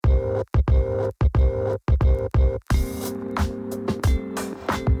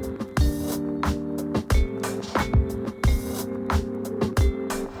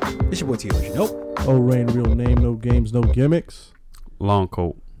boy T.O.G. Nope. Oh, Rain, real name, no games, no gimmicks. Long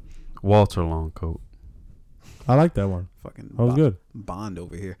coat. Walter Longcoat. I like that one. Fucking that was good. Bond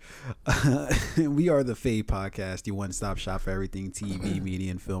over here. We are the Fade Podcast, the one-stop shop for everything TV,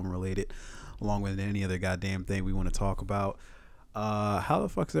 media, and film related, along with any other goddamn thing we want to talk about. How the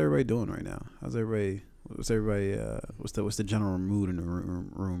fuck's everybody doing right now? What's the general mood in the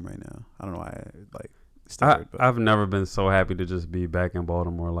room right now? I don't know why I started. I've never been so happy to just be back in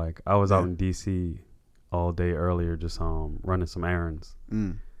Baltimore. Like I was out in DC all day earlier, just running some errands.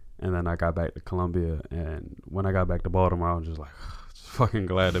 And then I got back to Columbia, and when I got back to Baltimore, I was just like, just fucking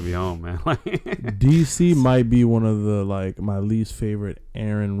glad to be home, man. Like DC might be one of the my least favorite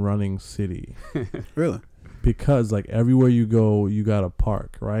errand running city. Really? Because everywhere you go, you gotta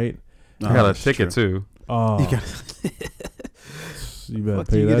park, right? I got a ticket too. Oh, you better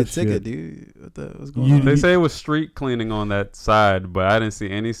pay that shit. Ticket, dude. What's going on? They say it was street cleaning on that side, but I didn't see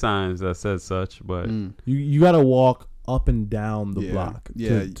any signs that said such. But you gotta walk up and down the block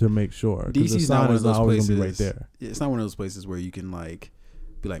to make sure. DC's not one of those places. Gonna be right there. It's not one of those places where you can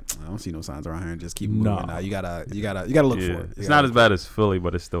be like, I don't see no signs around here, and just keep moving. Now you gotta look for it. It's not as bad as Philly,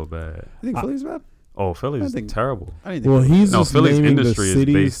 but it's still bad. You think Philly's bad? Oh, Philly's terrible. He's just Philly's naming industry the is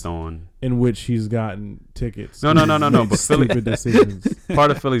based on in which he's gotten tickets. No. But Philly decisions. Part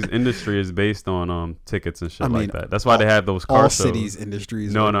of Philly's industry is based on tickets and shit like that. That's why they have those car shows. All cities'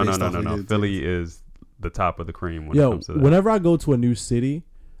 industries. No. Philly is the top of the cream when it comes to that. Whenever I go to a new city,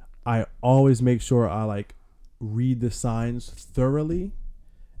 I always make sure I read the signs thoroughly,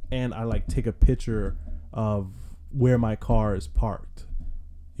 and I take a picture of where my car is parked.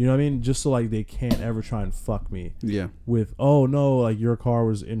 You know what I mean? Just so they can't ever try and fuck me. Yeah. With your car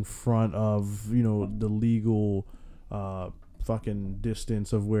was in front of the legal fucking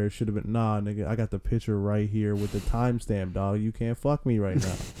distance of where it should have been. Nah, nigga, I got the picture right here with the timestamp, dog. You can't fuck me right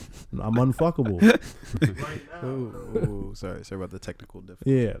now. I'm unfuckable. Right now. Sorry about the technical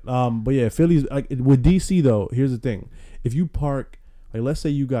difficulty. Yeah. But yeah, Philly's with DC though. Here's the thing: if you park, let's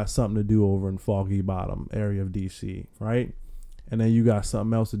say you got something to do over in Foggy Bottom area of DC, right? And then you got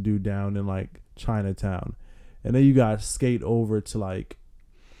something else to do down in Chinatown, and then you got to skate over to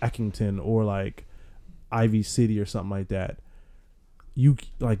Eckington or Ivy City or something like that. You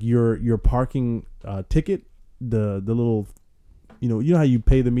your parking ticket, the little, you know how you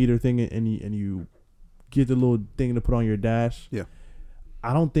pay the meter thing and you get the little thing to put on your dash. Yeah,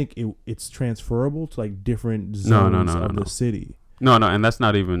 I don't think it's transferable to different zones of the city. No, and that's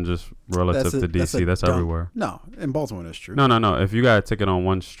not even just relative to DC. That's everywhere. No, in Baltimore, that's true. No. If you got a ticket on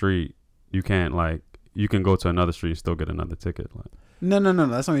one street, you can't you can go to another street and still get another ticket. No.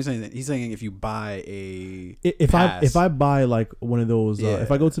 That's not what he's saying. He's saying if you buy if I buy one of those, if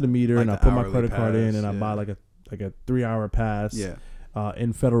I go to the meter and I put my credit card in and I buy a 3-hour pass. Yeah.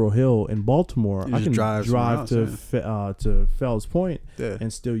 In Federal Hill in Baltimore, I can drive to Fells Point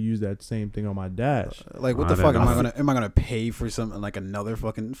and still use that same thing on my dash. What the fuck am I gonna pay for something another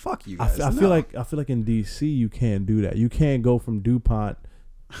fucking fuck you guys? I feel like in DC you can't do that. You can't go from DuPont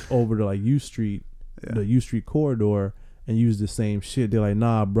over to U Street, the U Street corridor, and use the same shit. They're like,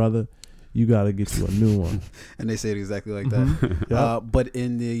 nah, brother, you gotta get you a new one. And they say it exactly like that. Yep. But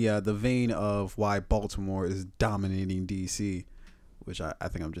in the vein of why Baltimore is dominating DC, which I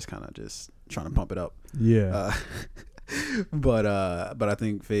think I'm just kind of just trying to pump it up. Yeah. But I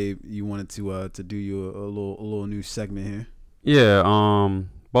think Fabe, you wanted to do you a little new segment here. Yeah.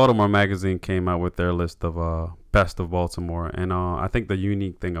 Baltimore Magazine came out with their list of best of Baltimore, and I think the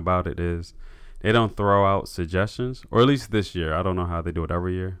unique thing about it is they don't throw out suggestions, or at least this year. I don't know how they do it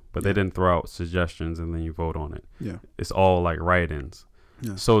every year, but they didn't throw out suggestions and then you vote on it. Yeah. It's all write-ins.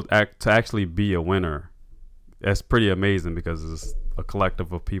 Yeah. So to actually be a winner, that's pretty amazing because it's a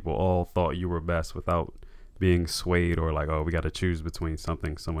collective of people all thought you were best without being swayed or we got to choose between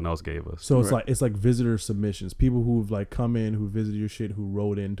something someone else gave us. So it's like visitor submissions, people who've come in, who visited your shit, who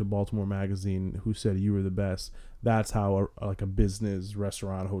wrote into Baltimore Magazine, who said you were the best. That's how a business,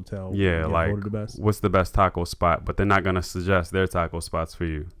 restaurant, hotel voted the best. What's the best taco spot? But they're not gonna suggest their taco spots for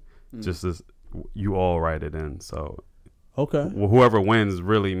you. Just as you all write it in. So okay, whoever wins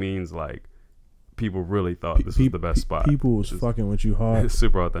really means people really thought this was the best spot. People was fucking with you hard. It's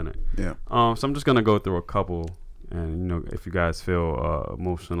super authentic. Yeah. So I'm just gonna go through a couple, and if you guys feel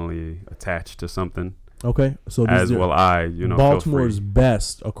emotionally attached to something, okay. So as will I. Baltimore's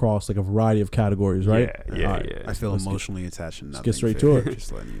best across a variety of categories, right? Yeah. I feel emotionally attached to nothing. Let's get straight to it.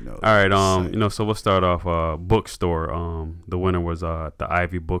 Just letting you know. All right. So we'll start off. Bookstore. The winner was the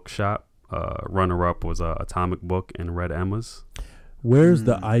Ivy Bookshop. Runner up was Atomic Book and Red Emma's. Where's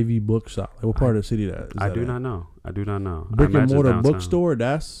the Ivy Bookshop? What part of the city that is? I do not know. Brick and mortar bookstore.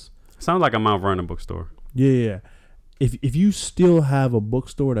 That's Sounds like a Mount Vernon bookstore. Yeah. If you still have a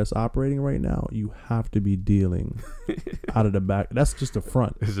bookstore that's operating right now, you have to be dealing out of the back. That's just the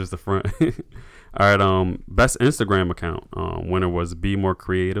front. It's just the front. All right. Best Instagram account. Winner was Be More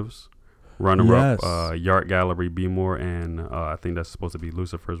Creatives. Runner up, Yard Gallery Be More, and I think that's supposed to be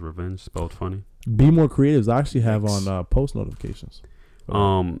Lucifer's Revenge, spelled funny. Be More Creatives. I actually have on post notifications.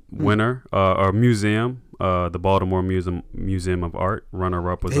 Winner or museum, the Baltimore Museum of Art.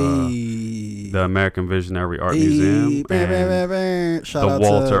 Runner up was the American Visionary Art Museum and the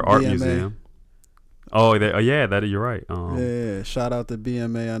Walter Art Museum. Oh, yeah, you're right. Yeah, shout out to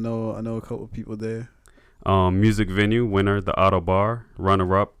BMA. I know a couple people there. Music venue winner, the Auto Bar.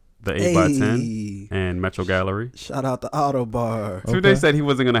 Runner up, the 8x10 and Metro Gallery. Shout out to Auto Bar. Today said he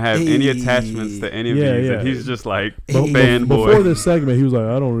wasn't gonna have any attachments to any of these, and he's just like fanboy. Before this segment, he was like,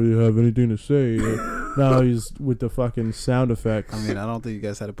 "I don't really have anything to say." Now he's with the fucking sound effects. I mean, I don't think you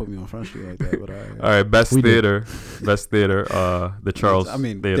guys had to put me on Front Street like that, but all right, best theater, the Charles. I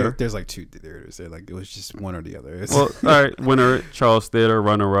mean, Theater. There's like two theaters. They're like it was just one or the other. Well, all right, winner Charles Theater,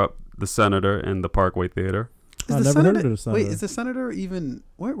 runner up the Senator and the Parkway Theater. I never heard of the Senator. Wait, is the Senator even?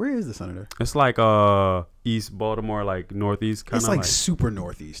 Where is the Senator? It's like East Baltimore, like northeast kind of. It's like super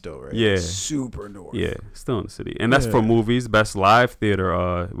northeast though, right? Yeah, super north. Yeah, still in the city, and that's for movies. Best live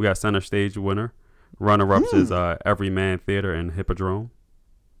theater. We got Center Stage winner. Runner ups is Everyman Theater and Hippodrome.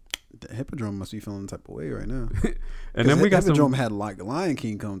 The Hippodrome must be feeling the type of way right now. And then we got Hippodrome had like Lion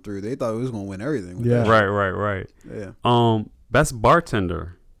King come through. They thought it was gonna win everything. Yeah, right. Yeah. Best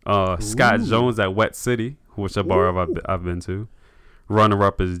bartender. Scott Jones at Wet City, which a bar I've been to. Runner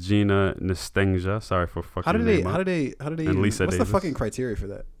up is Gina Nestenga. Sorry for fucking. How do they? And Lisa what's Davis. the fucking criteria for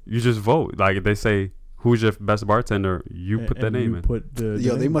that? You just vote. Like if they say who's your best bartender, you put that name in.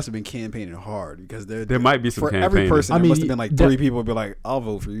 They must have been campaigning hard because there might be some for campaigning. every person. There must have been like 3 people be like, "I'll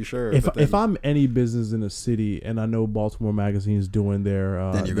vote for you, sure." If I'm any business in a city and I know Baltimore Magazine's doing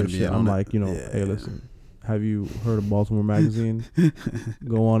their then you're gonna be shit, I'm like, hey, listen. Have you heard of Baltimore Magazine?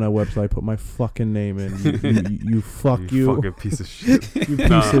 Go on that website, put my fucking name in. You fucking piece of shit. You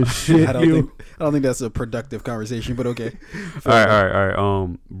piece of shit. I don't think that's a productive conversation, but okay. All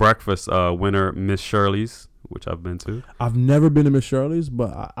right. Breakfast winner Miss Shirley's, which I've been to. I've never been to Miss Shirley's,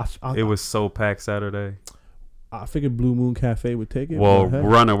 but it was so packed Saturday. I figured Blue Moon Cafe would take it. Well,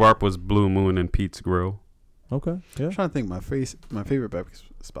 runner up was Blue Moon and Pete's Grill. Okay, yeah. I'm trying to think my favorite breakfast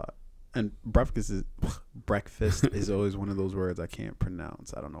spot. And breakfast is always one of those words I can't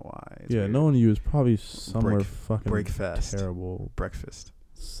pronounce. I don't know why. It's weird. Knowing you is probably somewhere fucking breakfast. Terrible. Breakfast.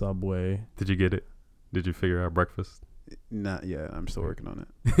 Subway. Did you get it? Did you figure out breakfast? Not yet. I'm still working on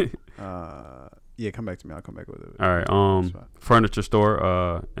it. Yeah, come back to me. I'll come back with it. All right. Furniture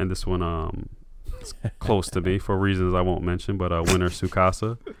store. And this one it's close to me for reasons I won't mention, but winner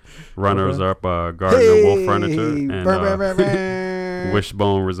Sukasa. Runners up Gardner Wolf Furniture and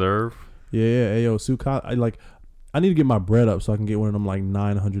Wishbone Reserve. Yeah. Ayo, Sukasa. I need to get my bread up so I can get one of them like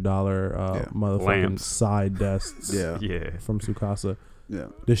 $900 motherfucking lamps. Side desks. Yeah. From Sukasa. Yeah.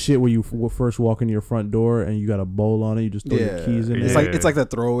 The shit where you first walk into your front door and you got a bowl on it, you just throw your keys in it's there. It's like the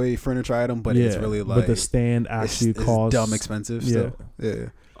throwaway furniture item, but it's really like. But the stand actually costs. It's dumb expensive. Still. Yeah.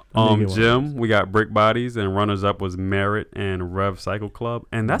 Gym, we got Brick Bodies, and runners up was Merit and Rev Cycle Club,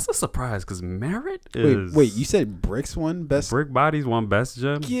 and that's a surprise because Merit is. Wait, you said Bricks won best. Brick Bodies won best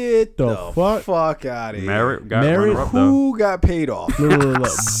gym. Get the fuck out of here. Merit got runner up. Who got paid off?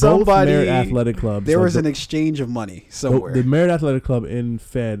 Somebody. Merit Athletic Club. There was an exchange of money somewhere. The Merit Athletic Club in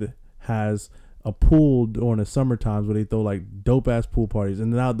Fed has a pool during the summer times where they throw like dope ass pool parties,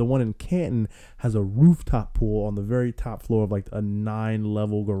 and now the one in Canton has a rooftop pool on the very top floor of like a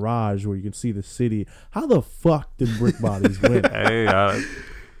 9-level garage where you can see the city. How the fuck did Brick Bodies win?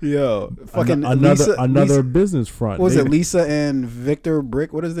 Yo, fucking another business front. What was it, Lisa and Victor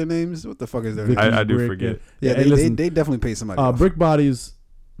Brick? What is their names? What the fuck is their names? I do forget. Yeah, they definitely paid somebody off. Brick Bodies,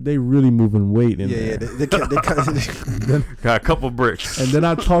 they really moving weight in there. They got a couple bricks. And they're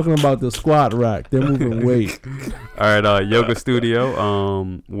not talking about the squat rack. They're moving weight. All right, Yoga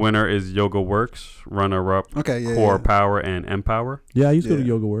Studio. Winner is Yoga Works. Runner up, Core Power and Empower. Yeah, I used to go to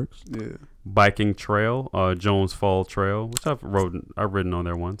Yoga Works. Yeah. Biking Trail, Jones Fall Trail, which I've ridden on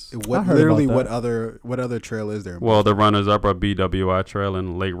there once. What other trail is there? Well, the runners up are BWI Trail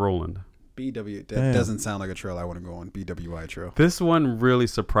and Lake Roland. That doesn't sound like a trail I want to go on. BWI Trail. This one really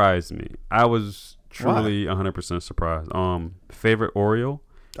surprised me. I was truly 100% surprised. Favorite Oriole.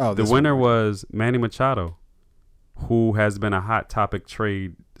 The winner was Manny Machado, who has been a hot topic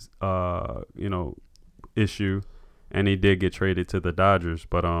trade, issue, and he did get traded to the Dodgers.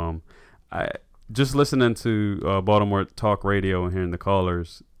 But I just listening to Baltimore talk radio and hearing the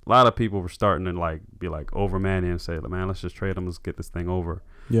callers, a lot of people were starting to like be like over Manny and say, man, let's just trade him. Let's get this thing over.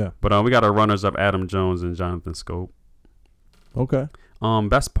 Yeah. But we got our runners up, Adam Jones and Jonathan Scope. Okay.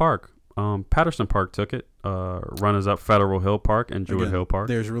 Best park. Patterson Park took it. Runners up, Federal Hill Park and Druid Hill Park.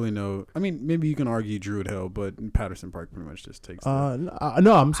 There's really no. I mean, maybe you can argue Druid Hill, but Patterson Park pretty much just takes. No,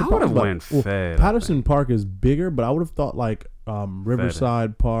 I'm surprised. I would have went Fed. Patterson Park is bigger, but I would have thought like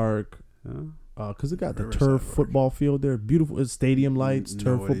Riverside Park. Because it got the turf football field there. Beautiful. It's stadium lights,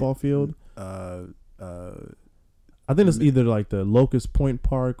 turf football field. I think it's either like the Locust Point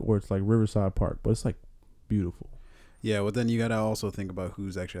Park or it's like Riverside Park, but it's like beautiful. Yeah, well then you gotta also think about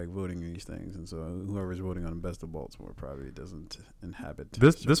who's actually like voting in these things, and so whoever's voting on the best of Baltimore probably doesn't inhabit.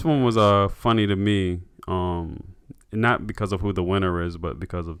 This one was funny to me, not because of who the winner is, but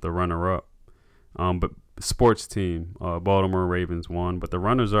because of the runner up. But sports team, Baltimore Ravens won, but the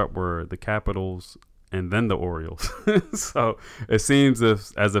runners up were the Capitals and then the Orioles. So it seems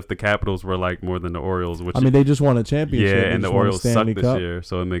as if the Capitals were like more than the Orioles. Which they just won a championship. Yeah, and the Orioles sucked this Cup. year,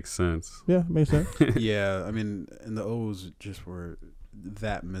 so it makes sense. Yeah, makes sense. Yeah, I mean, and the O's just were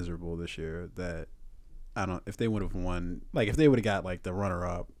that miserable this year that if they would have won, like if they would have got like the runner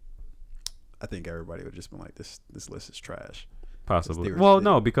up, I think everybody would have just been like, this list is trash. Possibly.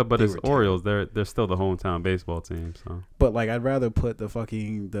 But it's Orioles. They're still the hometown baseball team. So. But like, I'd rather put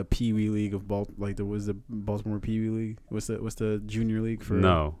the Pee Wee League of the Baltimore Pee Wee League. What's the junior league for?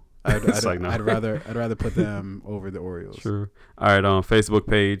 No. I'd rather put them over the Orioles. Sure. All right. On Facebook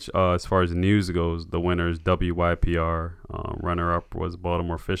page, as far as the news goes, the winner is WYPR. Runner up was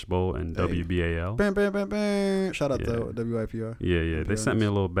Baltimore Fishbowl and WBAL. Bam, bam, bam, bam. Shout out to WYPR. Yeah. They sent me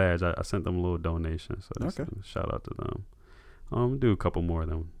a little badge. I sent them a little donation. So shout out to them. Do a couple more,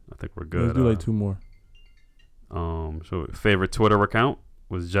 then I think we're good. Let's do like two more. So favorite Twitter account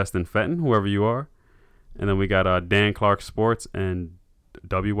was Justin Fenton, whoever you are, and then we got Dan Clark Sports and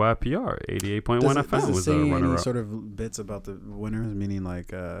WYPR 88.1 FM does it was say the any runner-up. sort of bits about the winners? Meaning like,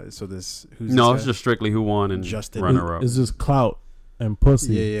 so this who's No, this it's just strictly who won and Justin. runner-up. It's just clout and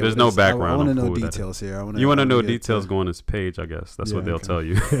pussy. Yeah. There's no background. I want to on know who details here. You want to know details? Go on his page, I guess. That's what they'll tell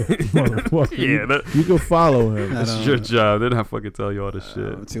you. You can follow him. That's your job. They're not fucking tell you all this shit.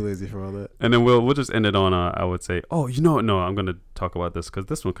 I'm too lazy for all that. And then we'll just end it on. I would say, no, I'm gonna talk about this because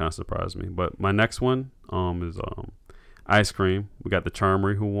this one kind of surprised me. But my next one is ice cream. We got the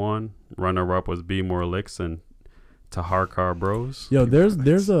Charmery who won. Runner up was B More Licks and Taharkar Bros. Yo,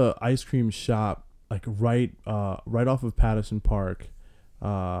 there's a ice cream shop like right off of Patterson Park.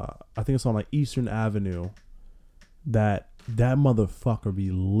 I think it's on like Eastern Avenue. That motherfucker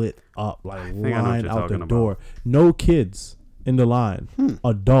be lit up like line out the door. No kids in the line.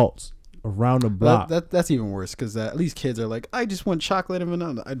 Adults around the block. That's even worse because at least kids are like, I just want chocolate and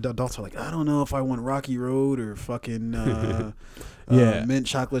vanilla. Adults are like, I don't know if I want Rocky Road or fucking mint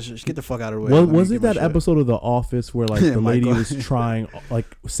chocolate. Just get the fuck out of the way. Was it that episode of The Office where like the lady was trying like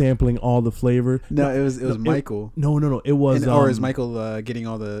sampling all the flavor? No, it was Michael. No. It was or is Michael getting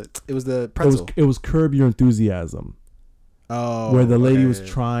all the? It was the pretzel. It was Curb Your Enthusiasm. Oh, where the lady was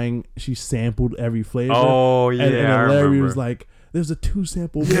trying, she sampled every flavor. Oh yeah, and Larry was like, "There's a 2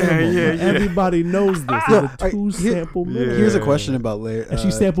 sample minimum. Everybody knows this. There's a 2 sample minimum." Here's a question about Larry. And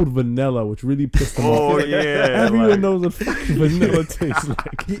she sampled vanilla, which really pissed him off. Oh yeah, everyone knows what fucking vanilla tastes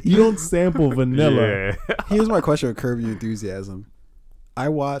like. You don't sample vanilla. Yeah. Here's my question with Curb Your Enthusiasm. I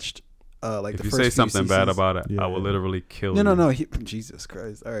watched like if the you first say few something bad seasons. about it, I will literally kill you. No. Jesus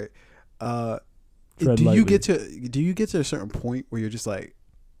Christ! All right. Do you get to a certain point where you're just like,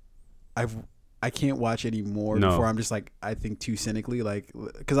 I can't watch anymore before I'm just like, I think too cynically, like,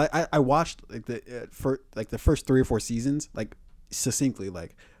 because I watched like the first 3 or 4 seasons like succinctly,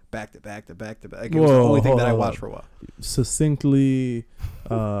 like back to back to back to back. Like, it was the only thing that I watched for a while. Succinctly,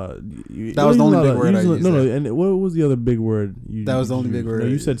 that was the only big word I used. No, and what was the other big word? That was the only big word. No,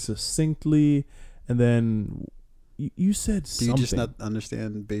 you said succinctly, and then you said something. Do you just not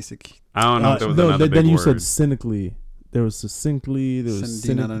understand basic? I don't know if there was another big then you word. said cynically. There was succincally. There was do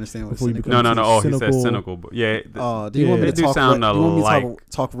you not understand what cynical? No. Oh, cynical. he said cynical. But yeah. Do you want me to talk? Sound you want me to like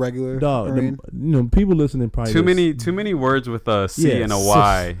talk regular? Dog, people listening probably too many words with a C and a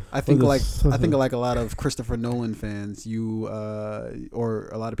Y. I think like a lot of Christopher Nolan fans, you or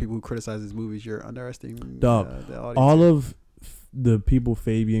a lot of people who criticize his movies, you're underestimating the audience. All of the people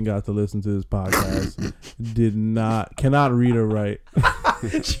Fabian got to listen to this podcast cannot read or write.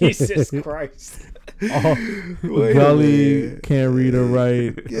 Jesus Christ. Gully can't read or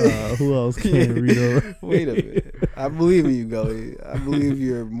write. Who else can't read or write? Wait a minute. I believe in you, Gully. I believe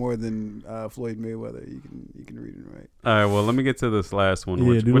you're more than Floyd Mayweather. You can read and write. All right. Well, let me get to this last one.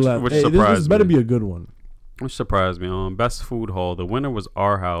 Yeah, which surprised this better me. be a good one. which surprised me. Best food hall. The winner was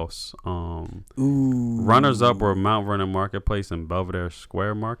Our House. Ooh. Runners up were Mount Vernon Marketplace and Belvedere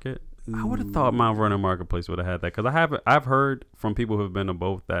Square Market. I would have thought Mount Vernon Marketplace would have had that, because I've heard from people who've been to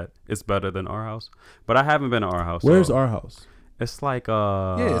both that it's better than Our House, but I haven't been to Our House. Where's Our House? It's like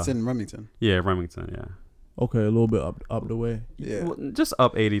yeah, it's in Remington. Yeah, Remington. Yeah. Okay, a little bit up the way. Yeah, Well, just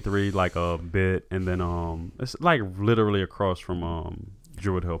up 83 like a bit, and then it's like literally across from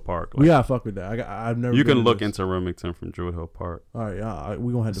Druid Hill Park. Like, We gotta fuck with that. I've never. you been can to look this. into Remington from Druid Hill Park. All right, yeah,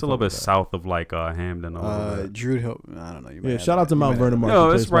 we gonna have to. It's a little fuck bit with that. south of like Hamden. Druid Hill. I don't know. You might Yeah, have shout out to that. You Mount might have Vernon that. Market.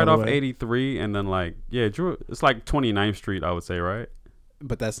 No, it's by right the off way. 83, and then like Druid. It's like 29th Street, I would say, right?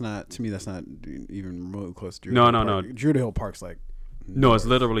 But that's not, to me, that's not even remotely close to Druid No, Hill no, Park. no. Druid Hill Park's like. No, it's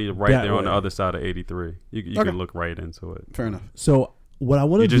literally right That there on the way. other side of 83. You Okay. can look right into it. Fair enough. So what I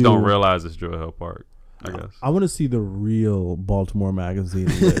want to You do, just don't realize it's Druid Hill Park, I guess. I want to see the real Baltimore Magazine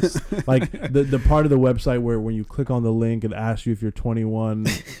list, like the part of the website where when you click on the link, it asks you if you're 21, and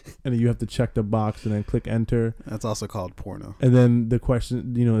then you have to check the box and then click enter, That's also called porno. and then the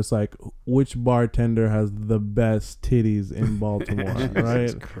question, it's like which bartender has the best titties in Baltimore, right?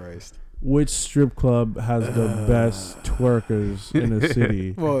 Jesus Christ. Which strip club has the best twerkers in the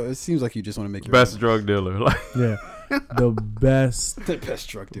city? Well, it seems like you just want to make your Best drug dealer. Like, Yeah, the best the best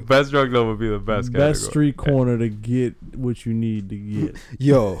drug dealer. best drug dealer would be the best category. street corner to get what you need to get.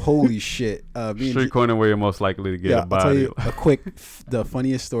 Yo, holy shit. Street corner where you're most likely to get a I'll tell body. you a quick, the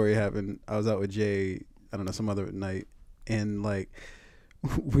funniest story happened. I was out with Jay, I don't know, some other night, and like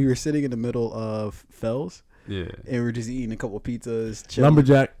we were sitting in the middle of Fells, Yeah. and we were just eating a couple of pizzas. Chilling.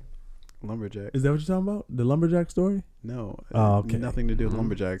 Lumberjack. Is that what you're talking about? The lumberjack story? No. Oh, okay. Nothing to do with Mhm.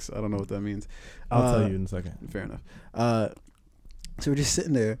 lumberjacks. I don't know what that means. I'll tell you in a second. Fair enough. So we're just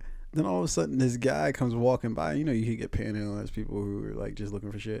sitting there. Then all of a sudden, this guy comes walking by. You know, you could get panhandlers, people who are like just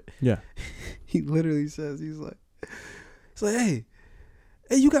looking for shit. Yeah. He literally says, he's like, hey,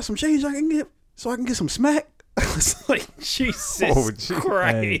 you got some change I can get so I can get some smack? I was like, Jesus Oh, gee.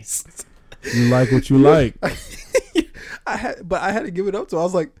 Christ. You like what you like. I had to give it up to him. I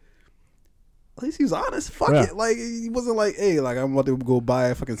was like, at least he was honest. Fuck Yeah. it. Like, he wasn't like, hey, like, I'm about to go buy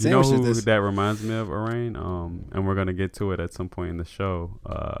a fucking You know sandwich. who that reminds me of, Arain? And we're gonna get to it at some point in the show.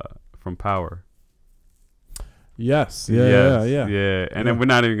 From Power. Yes. Yes, Yeah. yeah. And then we're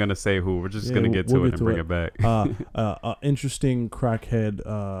not even gonna say who. We're just Yeah, gonna get to we'll it get and to bring it. it back. Interesting crackhead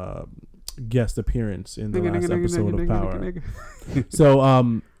guest appearance in the last episode of Power.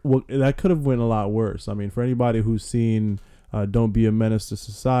 So that could have went a lot worse. I mean, for anybody who's seen Don't Be a Menace to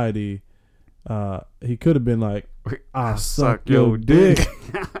Society, he could have been like, I suck your dick.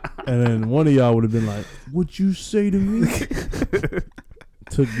 And then one of y'all would have been like, what you say to me?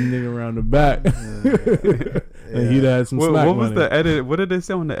 Took the nigga around the back. And he'd had some smack what was money. the edit? What did they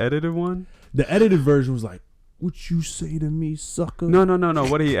say on the edited one? The edited version was like, what you say to me, sucker? No.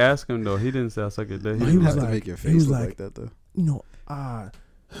 What did he ask him though? He didn't say I suck your dick. You He didn't was have to like- make your he face was look like- like that, though.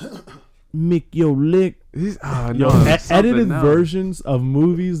 Mick your lick. He's Yo, edited versions of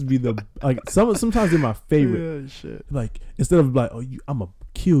movies be the sometimes they're my favorite. Yeah, shit. Like instead of like, I'ma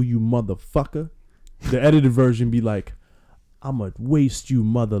kill you, motherfucker. The edited version be like, I'ma waste you,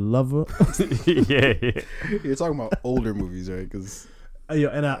 mother lover. yeah. You're talking about older movies, right? Because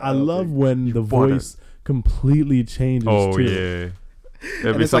I love when the voice completely changes. Oh too. yeah.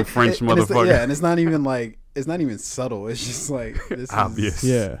 There'd be some French motherfucker. Yeah, and it's not even subtle. It's just like this Obvious. Is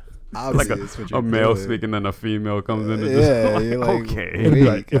Yeah. obvious what you're a male doing. speaking and a female comes in and Yeah, just you're like, okay. It'd be Wait,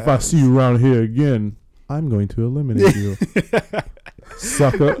 like, if I see you around here again, I'm going to eliminate you,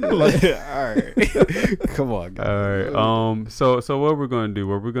 sucker. Like, all right, come on, guys. All right. So what we're gonna do?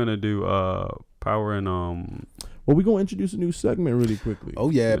 We're gonna do Power and Well, we're gonna introduce a new segment really quickly. Oh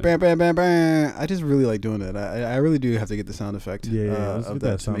yeah, bam, bam, bam, bam. I just really like doing that. I really do have to get the sound effect Let's of get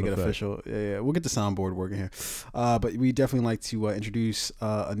that to sound make it effect. official. Yeah, we'll get the soundboard working here. But we definitely like to introduce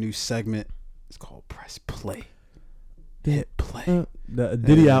a new segment. It's called Press Play. Hit play. The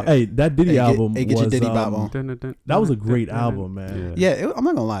Diddy that Diddy album get your was Diddy bop on. that was a great album, man. Yeah, I'm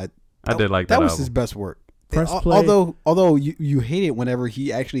not gonna lie. I did like that. That was album. his best work. Press Play. Although you hate it whenever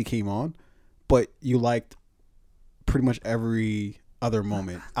he actually came on, but you liked pretty much every other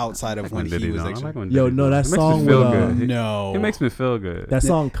moment outside of when he was actually. Yo, no, that song feel with, good. No, It makes me feel good. That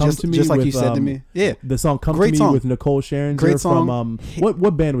song "Come just, to Me" just like with, you said to me. Yeah, the song "Come Great to Me" song. with Nicole Scherzinger Great song. from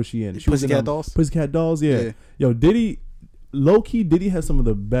what band was she in? She was in Pussycat Dolls. Pussycat Dolls, yeah. Yo, Diddy, low key, Diddy has some of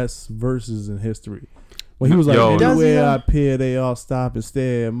the best verses in history. When he was like, Yo, anywhere I appear, they all stop and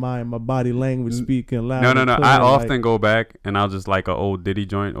stare. My body language speaking loud. No. and clear, I like- often go back and I'll just like an old Diddy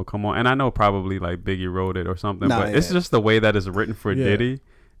joint or come on, and I know probably like Biggie wrote it or something, Nah, but it's yeah. just the way that it's written for Yeah. Diddy.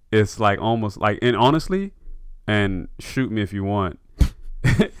 It's like almost like, and honestly, and shoot me if you want.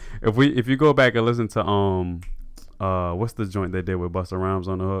 if you go back and listen to what's the joint they did with Busta Rhymes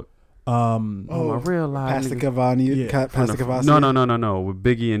on the hook? My real life. Pastor Cavani. Yeah. Pastor Cavani. No. With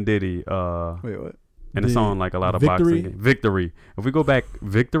Biggie and Diddy. Wait, what? And it's on like a lot of Victory? boxing games. Victory. If we go back,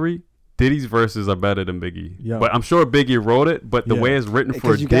 Victory, Diddy's verses are better than Biggie. Yeah. But I'm sure Biggie wrote it, but the way it's written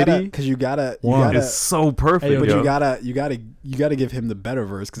for Diddy, because you gotta, it's so perfect. but yo. you gotta give him the better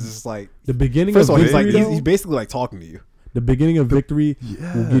verse because it's like the beginning first of of all, Victory. he's basically like talking to you. The beginning of Victory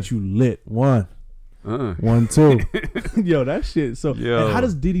will get you lit. 1, 2. Yo, that shit. So, Yo. and how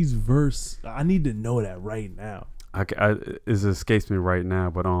does Diddy's verse? I need to know that right now. It escapes me right now,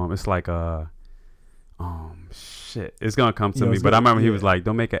 but it's like shit. It's gonna come to me. But I remember he was like,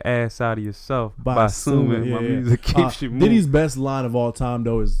 "Don't make an ass out of yourself by assuming my music keeps you moving." Diddy's best line of all time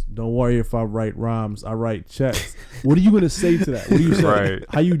though is, "Don't worry if I write rhymes, I write checks." What are you gonna say to that? What do you say? Right.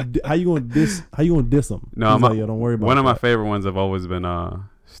 How you gonna diss him? No, He's like, "Yo, don't worry about one of my that. favorite ones have always been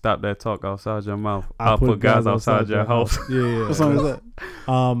 "Stop that talk outside your mouth. I'll put guys outside your house." Yeah. What song is that?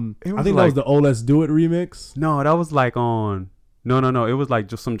 I think that was the "Oh Let's Do It" remix. No, that was like on. No. It was like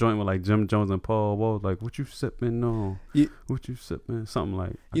just some joint with like Jim Jones and Paul Wall. Like, what you sipping on? What you sipping? Something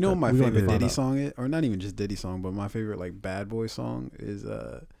like. You know what my favorite Diddy out. song is, or not even just Diddy song, but my favorite like Bad Boy song is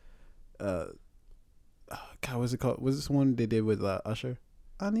God, what's it called? Was this one they did with Usher?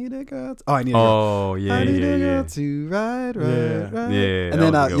 I need a girl. I need a girl. Oh yeah, I need a yeah. girl to ride. Yeah, And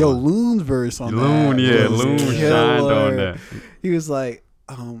then that was a good one. Loon's verse on Loon, that. yeah, was Loon shined killer. on that. He was like,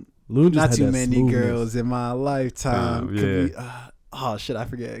 Loon just not had too that many smoothness. girls in my lifetime. Yeah. Could be, oh shit, I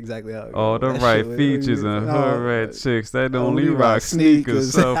forget exactly how. All the that right shit was. features and her red chicks that only rock rock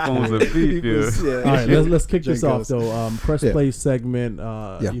sneakers, sneakers. cell phones, and beef. Yeah. All right, let's kick this off Jinkos. though. Press Yeah. play segment.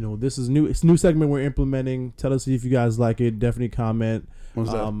 Yeah. You know, this is new. It's a new segment we're implementing. Tell us if you guys like it. Definitely comment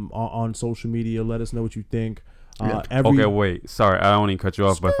What's that? on social media. Let us know what you think. Yeah. Okay, wait. Sorry, I don't even cut you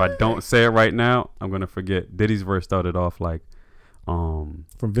off, but if I don't say it right now, I'm gonna forget. Diddy's verse started off like, from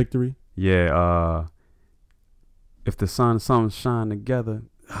Victory. yeah, if the sun and sun shine together.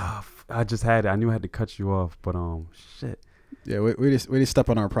 I just had it. I knew I had to cut you off, but shit. Yeah, we just step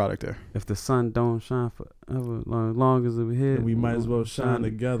on our product there. If the sun don't shine forever, as long as we're here, And we might as well shine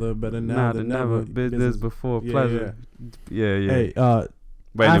together. Better now than never. Business before pleasure. Yeah. Hey,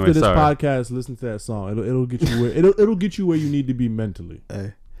 But after anyway, this sorry. podcast, listen to that song. It'll get you where it'll get you where you need to be mentally.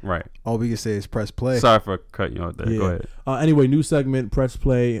 Hey, Right. all we can say is press play. Sorry for cutting you off there. Yeah. Go ahead. Anyway, new segment, press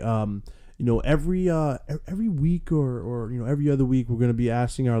play. You know, every week or you know every other week, we're gonna be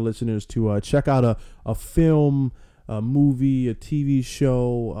asking our listeners to check out a film, a movie, a TV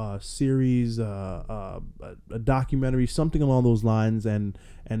show, a series, a documentary, something along those lines, and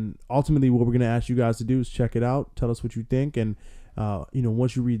ultimately, what we're gonna ask you guys to do is check it out, tell us what you think, and you know,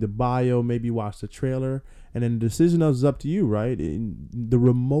 once you read the bio, maybe watch the trailer, and then the decision is up to you, right? The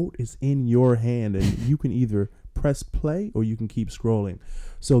remote is in your hand, and you can either press play or you can keep scrolling.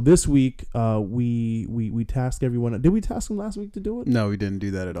 So this week, we tasked everyone. Did we task them last week to do it? No, we didn't do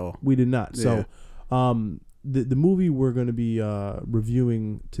that at all. We did not. Yeah. So, the movie we're going to be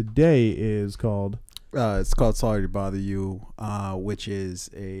reviewing today is called. It's called Sorry to Bother You, which is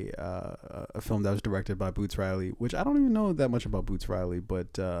a film that was directed by Boots Riley, which I don't even know that much about Boots Riley,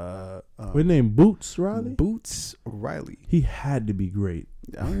 but What name? Boots Riley. Boots Riley. He had to be great.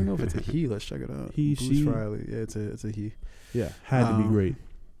 I don't even know if it's a he. Let's check it out. He, Boots she. Riley. Yeah, it's a he. Yeah, had to be great.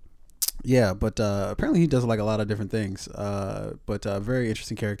 Yeah, but apparently he does like a lot of different things. But very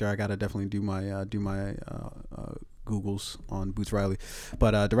interesting character. I gotta definitely do my Googles on Boots Riley.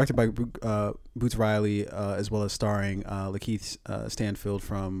 But directed by Boots Riley, as well as starring Lakeith Stanfield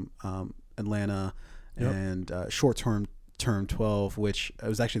from Atlanta, Yep. and Short Term 12, which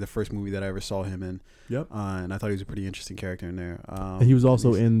was actually the first movie that I ever saw him in. Yep. And I thought he was a pretty interesting character in there. And he was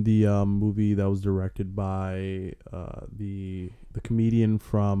also in the movie that was directed by the comedian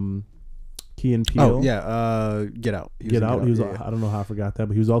from Key and Peele. Oh yeah, Get Out. He was Get in Out. He was. Yeah, I don't know how I forgot that,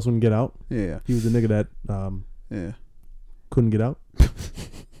 but he was also in Get Out. yeah, He was the nigga that yeah. couldn't get out.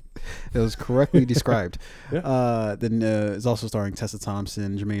 It was correctly described. Yeah. Then it's also starring Tessa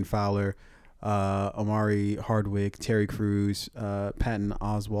Thompson, Jermaine Fowler, Omari Hardwick, Terry Crews, Patton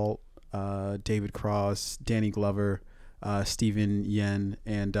Oswalt, David Cross, Danny Glover, Stephen Yen,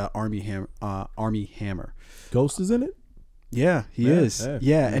 and Army Hammer. Ghost is in it. Yeah, he Yeah, is. yeah.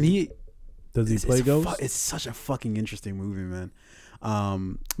 Yeah, and he Does he play Ghost? It's such a fucking interesting movie, man.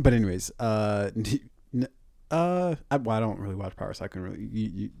 But anyways, I don't really watch Power, so I can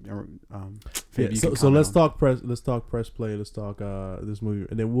really. Yeah, so let's talk press. Let's talk press play. Let's talk this movie,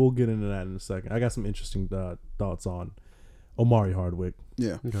 and then we'll get into that in a second. I got some interesting thoughts on Omari Hardwick.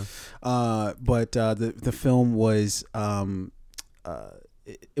 Yeah. Okay. But the film was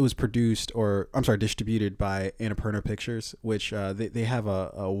it was produced, or I'm sorry, distributed by Annapurna Pictures, which they have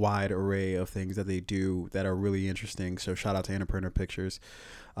a wide array of things that they do that are really interesting. So shout out to Annapurna Pictures.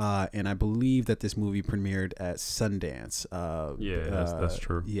 And I believe that this movie premiered at Sundance. That's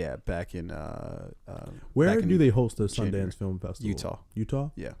true. Yeah, back in Where do they host the Sundance January. Film Festival? Utah.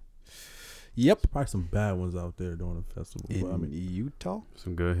 Yeah. Yeah. Yep. Probably some bad ones out there during the festival. In But, I mean, Utah.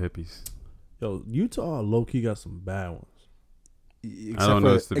 Some good hippies. yo, Utah low key got some bad ones.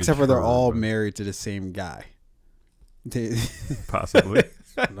 Except for they're true, all but- married to the same guy. Possibly.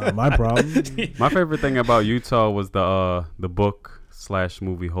 Not my problem. My favorite thing about Utah was the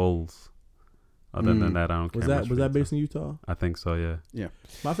book/movie Holes. Other than that, I don't care. Was that based in Utah? I think so. Yeah.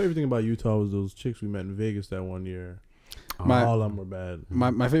 My favorite thing about Utah was those chicks we met in Vegas that one year. My- All of them were bad.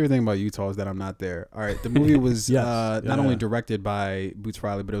 My favorite thing about Utah is that I'm not there. All right, the movie was not only directed by Boots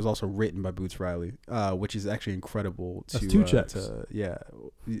Riley, but it was also written by Boots Riley, which is actually incredible. That's 2 checks. Yeah,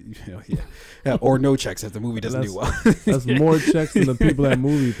 or no checks if the movie doesn't do well. That's more checks than the people at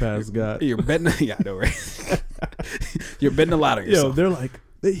Movie Pass got. You're betting, yeah, I know, right? You're betting a lot on yourself. Yo, they're like,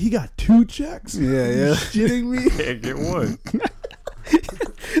 he got 2 checks. Yeah. You shitting me? Can't get one.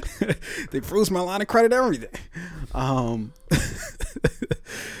 They froze my line of credit, everything. All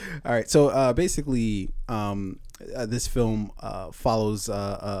right, so basically, this film follows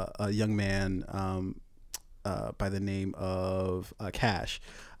a young man by the name of Cash,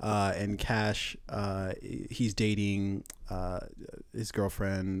 and Cash, he's dating his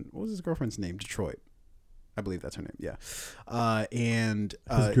girlfriend. What was his girlfriend's name? Detroit. I believe that's her name. Yeah, and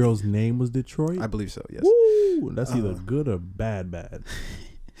His girl's name was Detroit. I believe so. Yes. Woo! That's either good or bad.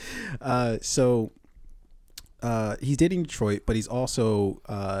 So he's dating Detroit, but he's also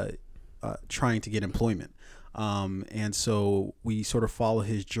trying to get employment. And so we sort of follow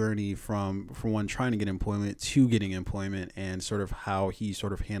his journey from one trying to get employment to getting employment, and sort of how he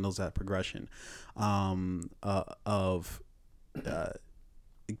sort of handles that progression of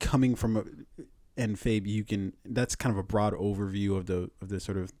coming from and Fabe, that's kind of a broad overview of the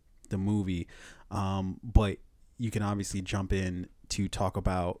sort of the movie, but you can obviously jump in to talk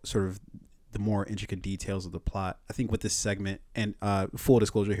about sort of the more intricate details of the plot. I think with this segment, and full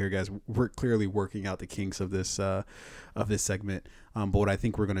disclosure here, guys, we're clearly working out the kinks of this segment. But what I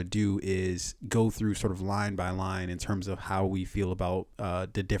think we're going to do is go through sort of line by line in terms of how we feel about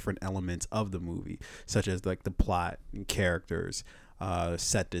the different elements of the movie, such as like the plot and characters,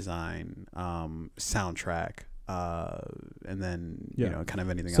 set design, soundtrack, and then kind of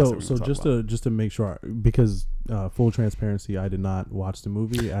anything else. So just to make sure, because full transparency, I did not watch the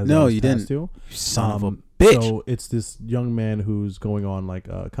movie. As no, I was you didn't. to. You son of a bitch. So it's this young man who's going on like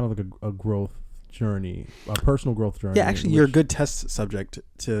kind of like a growth journey, a personal growth journey. Yeah, actually, you're a good test subject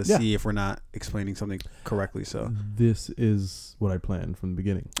to see if we're not explaining something correctly. So this is what I planned from the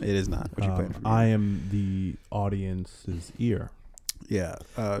beginning. it is not what you planned from. I am the audience's ear. Yeah.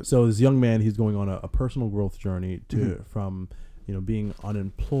 So this young man, he's going on a personal growth journey from being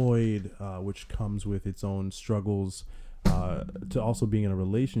unemployed, which comes with its own struggles, to also being in a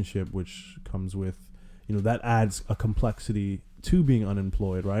relationship, which comes with that adds a complexity to being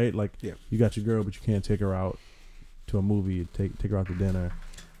unemployed, right? Like you got your girl, but you can't take her out to a movie, take her out to dinner.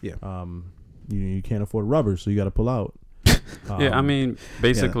 Yeah. You can't afford rubber, so you got to pull out. Yeah, I mean,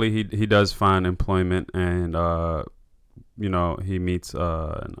 basically, he does find employment, and he meets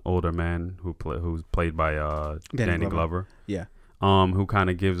an older man who's played by Danny Glover. Yeah. Who kind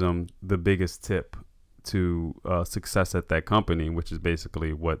of gives him the biggest tip to success at that company, which is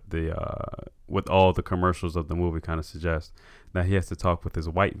basically what what all the commercials of the movie kind of suggest, that he has to talk with his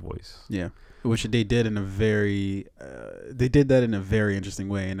white voice. Yeah. Which they did in a very interesting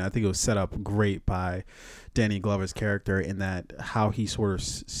way, and I think it was set up great by Danny Glover's character in that how he sort of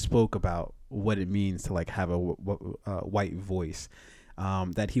spoke about what it means to like have a white voice.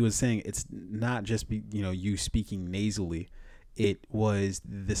 That he was saying it's not just you speaking nasally. It was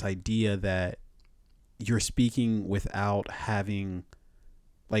this idea that you're speaking without having,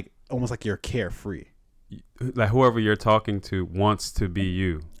 like, almost like you're carefree. Like whoever you're talking to wants to be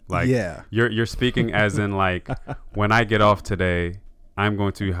you. Like you're speaking as in like, when I get off today, I'm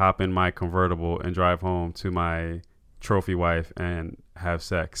going to hop in my convertible and drive home to my trophy wife and have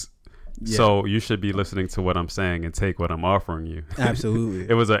sex. Yeah. So you should be listening to what I'm saying and take what I'm offering you. Absolutely.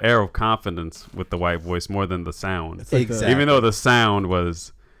 It was an air of confidence with the white voice more than the sound. Like exactly. Even though the sound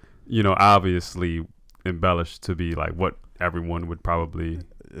was, obviously embellished to be like what everyone would probably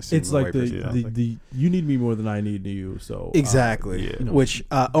assume It's the like white the, person sounds like. the you need me more than I need you. So Exactly. yeah. You know. Which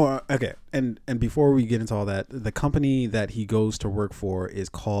okay. And before we get into all that, the company that he goes to work for is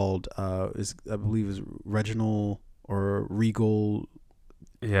called is I believe is Reginald or Regal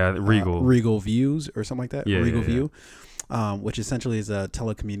Regal. Regal Views or something like that. Yeah, Regal yeah, yeah. View. Which essentially is a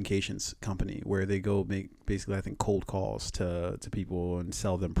telecommunications company where they go make basically I think cold calls to people and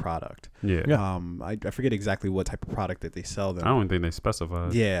sell them product. Yeah. Yeah. I forget exactly what type of product that they sell them. I don't think they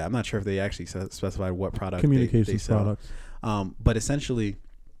specified. Yeah, I'm not sure if they actually specified what product Communications they sell. products. But essentially,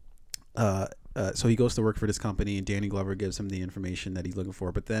 so he goes to work for this company, and Danny Glover gives him the information that he's looking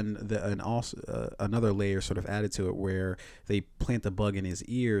for. But then, another layer sort of added to it, where they plant the bug in his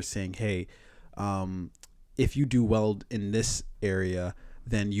ear, saying, "Hey, if you do well in this area,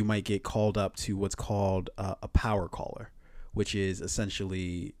 then you might get called up to what's called a power caller, which is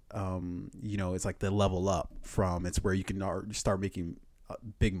essentially, it's like the level up from. It's where you can start making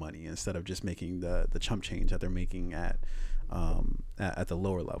big money instead of just making the chump change that they're making at the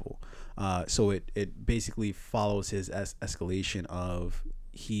lower level. So it basically follows his escalation of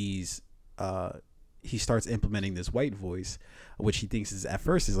he starts implementing this white voice, which he thinks is at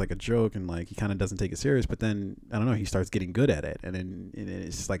first is like a joke and like he kind of doesn't take it serious, but then I don't know, he starts getting good at it and then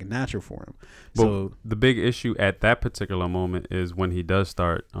it's just like natural for him. But So the big issue at that particular moment is when he does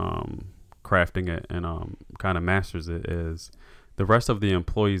start crafting it and kind of masters it, is the rest of the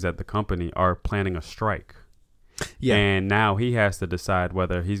employees at the company are planning a strike. yeah, And now he has to decide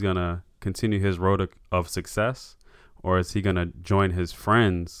whether he's going to continue his road of success or is he going to join his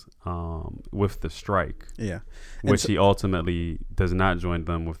friends with the strike, yeah. which he ultimately does not join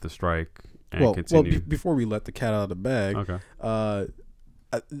them with the strike and continue. Before we let the cat out of the bag, Okay.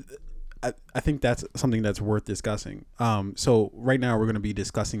 I think that's something that's worth discussing. So right now we're going to be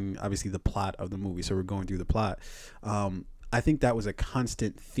discussing obviously the plot of the movie. So we're going through the plot. I think that was a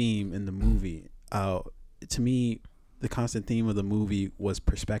constant theme in the movie. To me, the constant theme of the movie was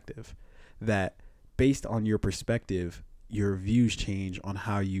perspective. That based on your perspective, your views change on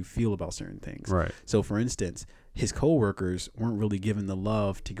how you feel about certain things. Right. So for instance, his coworkers weren't really given the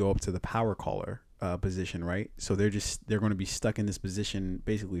love to go up to the power caller position, right? So they're going to be stuck in this position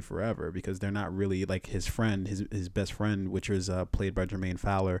basically forever because they're not really like his friend, his best friend, which was played by Jermaine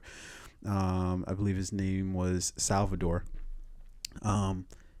Fowler. I believe his name was Salvador.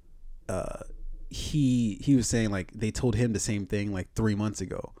 He was saying like they told him the same thing like 3 months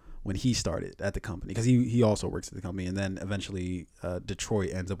ago when he started at the company, because he also works at the company, and then eventually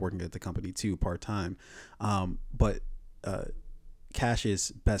Detroit ends up working at the company too part-time. But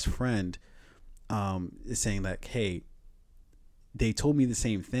Cash's best friend is saying that, hey, they told me the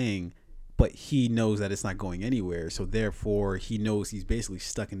same thing, but he knows that it's not going anywhere, so therefore he knows he's basically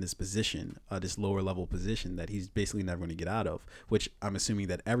stuck in this position, this lower level position that he's basically never going to get out of, which I'm assuming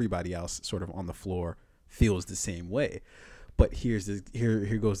that everybody else sort of on the floor feels the same way. But here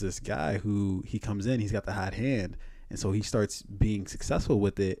goes this guy who he comes in, he's got the hot hand, and so he starts being successful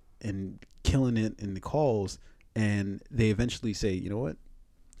with it and killing it in the calls, and they eventually say, you know what,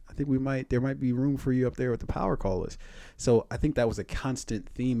 I think there might be room for you up there with the power callers. So I think that was a constant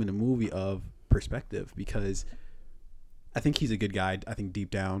theme in the movie of perspective, because I think he's a good guy, I think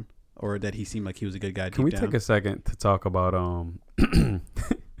deep down, or that he seemed like he was a good guy deep down. Can we take a second to talk about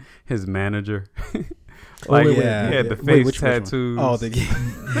his manager? Like, wait, he had the face which tattoos. one? Oh,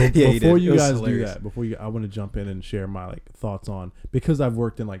 Before you guys do hilarious. that, I want to jump in and share my like thoughts on, because I've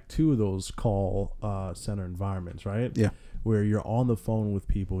worked in like 2 of those call center environments, right? Yeah. Where you're on the phone with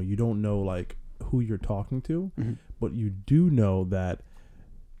people, you don't know like who you're talking to, Mm-hmm. but you do know that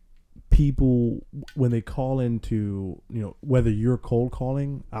people, when they call into, whether you're cold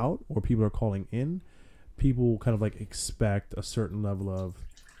calling out or people are calling in, people kind of like expect a certain level of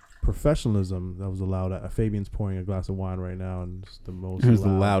professionalism that was allowed. Fabian's pouring a glass of wine right now, and it's the most. It was the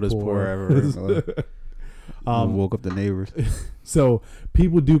loudest pour ever. Woke up the neighbors. So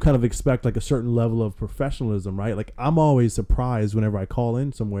people do kind of expect like a certain level of professionalism, right? Like I'm always surprised whenever I call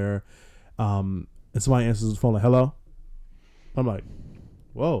in somewhere, and somebody answers the phone like, "Hello." I'm like,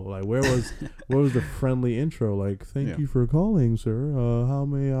 "Whoa!" Like where was the friendly intro? Like, thank you for calling, sir. How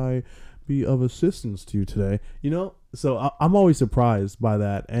may I be of assistance to you today? So I'm always surprised by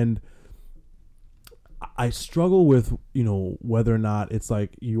that, and I struggle with whether or not it's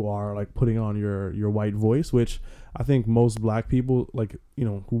like you are like putting on your white voice, which I think most black people like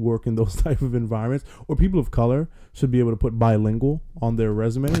who work in those type of environments, or people of color, should be able to put bilingual on their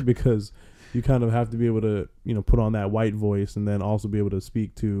resume, because you kind of have to be able to put on that white voice and then also be able to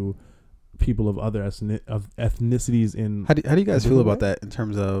speak to people of other ethnicities in. How do you guys feel about that in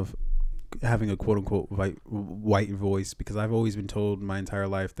terms of having a quote unquote white voice, because I've always been told my entire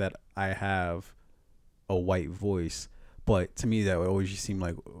life that I have a white voice. But to me, that would always just seem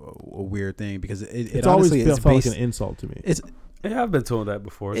like a weird thing, because it always honestly felt like an insult to me. Yeah, I've been told that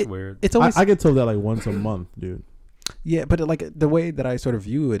before. It's weird. It's always I get told that like once a month, dude. Yeah, but like the way that I sort of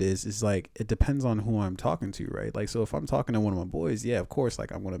view it is like it depends on who I'm talking to, right? Like, so if I'm talking to one of my boys, yeah, of course,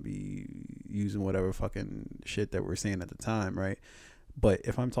 like I'm gonna be using whatever fucking shit that we're saying at the time, right? But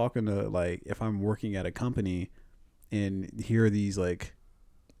if I'm talking to, like, if I'm working at a company and here are these like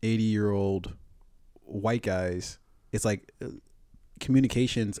 80-year-old white guys, it's like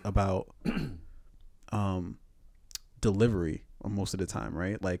communications about delivery most of the time,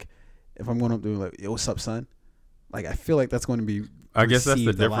 right? Like if I'm going up to like, yo, what's up, son? Like I feel like that's going to be. I guess that's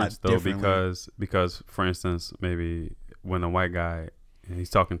the difference though, because for instance, maybe when a white guy he's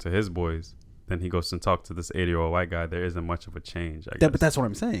talking to his boys, then he goes and talks to this 80-year-old white guy. There isn't much of a change. I guess. But that's what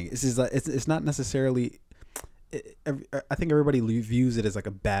I'm saying. It's just like, it's not necessarily. I think everybody views it as like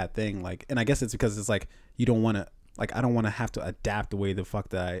a bad thing. Like, and I guess it's because it's like you don't want to. Like, I don't want to have to adapt the way the fuck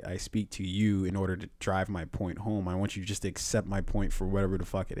that I speak to you in order to drive my point home. I want you just to accept my point for whatever the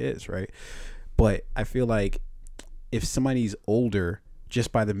fuck it is, right? But I feel like if somebody's older,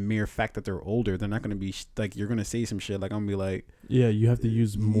 just by the mere fact that they're older, they're not going to be like, you're going to say some shit like, I'm going to be like, yeah, you have to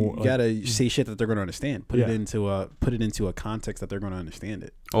use more. You got to say shit that they're going to understand. Put it into a context that they're going to understand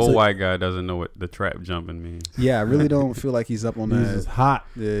it. Old white guy doesn't know what the trap jumping means. Yeah, I really don't feel like he's up on that. He's hot.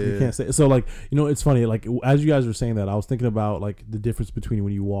 Yeah. You can't say. So like, it's funny. Like as you guys were saying that, I was thinking about like the difference between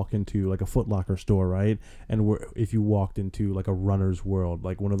when you walk into like a Foot Locker store, right? And if you walked into like a Runner's World,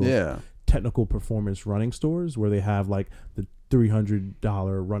 like one of those technical performance running stores where they have like the $300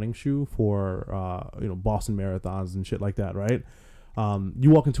 running shoe for Boston marathons and shit like that, right? You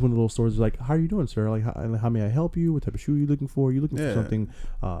walk into one of those stores, like, how are you doing, sir? Like, how may I help you? What type of shoe are you looking for? Are you looking for something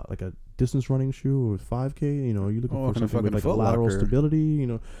like a distance running shoe with 5K? Are you looking for something with like lateral stability?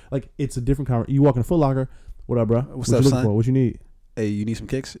 Like it's a different kind. You walk in a Foot Locker. What up, bro? What's up, son? What you need? Hey, you need some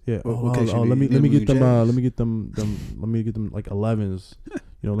kicks? Yeah. What kicks let me get them. Let me get them like 11s.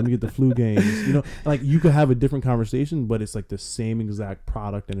 Let me get the flu games. Like you could have a different conversation, but it's like the same exact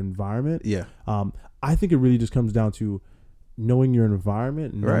product and environment. Yeah. I think it really just comes down to knowing your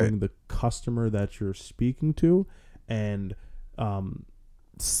environment, knowing the customer that you're speaking to, and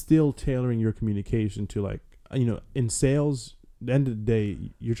still tailoring your communication to like, in sales, at the end of the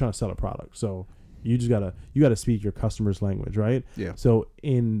day, you're trying to sell a product. So you just gotta speak your customer's language, right? Yeah. So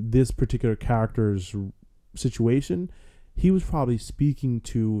in this particular character's situation, he was probably speaking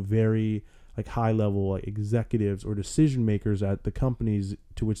to very like high level like executives or decision makers at the companies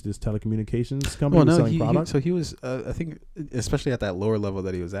to which this telecommunications company was selling products. So he was, I think, especially at that lower level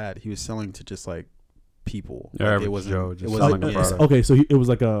that he was at, he was selling to just like people. Yeah, like, it wasn't selling a product. Okay, so it was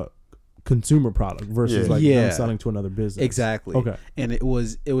like a consumer product versus them selling to another business. Exactly. Okay. And it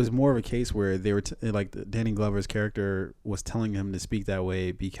was more of a case where they were like Danny Glover's character was telling him to speak that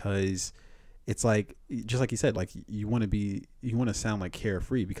way because it's like, just like you said, like you want to sound like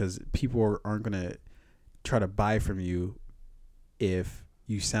carefree, because people aren't going to try to buy from you if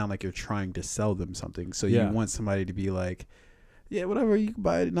you sound like you're trying to sell them something. So you want somebody to be like, yeah, whatever, you can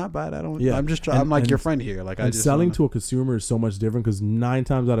buy it, not buy it. I don't. Yeah. I'm just trying. I'm like your friend here. Like, I just selling to a consumer is so much different because 9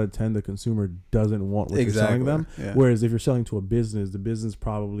 times out of 10 the consumer doesn't want what you're selling them. Yeah. Whereas if you're selling to a business, the business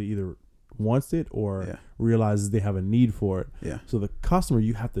probably either wants it or realizes they have a need for it. Yeah. So the customer,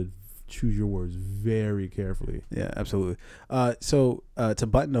 you have to choose your words very carefully. Yeah, absolutely. So to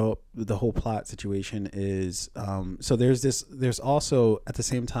button up the whole plot situation is so there's also at the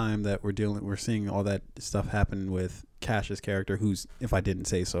same time that we're seeing all that stuff happen with Cash's character, who's, if I didn't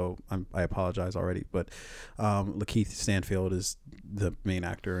say so, I apologize already, but Lakeith Stanfield is the main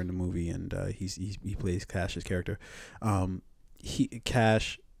actor in the movie, and he plays Cash's character.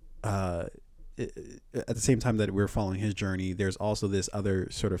 Cash at the same time that we're following his journey, there's also this other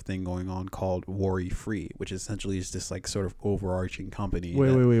sort of thing going on called Worry Free, which essentially is this like sort of overarching company. Wait.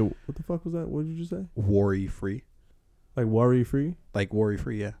 What the fuck was that? What did you just say? Worry Free. Like worry free? Like Worry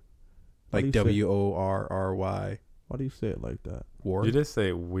Free, yeah. Like WORRY. Why do you say it like that? War. You just say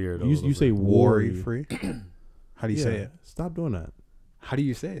it weird. You say Worry Free. How do you say it? Stop doing that. How do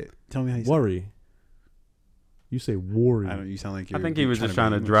you say it? Tell me how you worry. Say it. You say worry. I don't. You sound like you're. I think he was just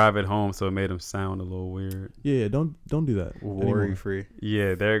trying to drive it home, so it made him sound a little weird. Yeah. Don't do that. Worry anymore. Free.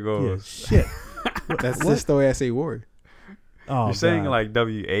 Yeah, there it goes. Yeah, shit. That's just the way I say worry. Oh, you're saying like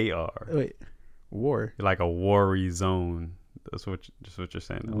WAR. Wait, war. Like a worry zone. That's what you're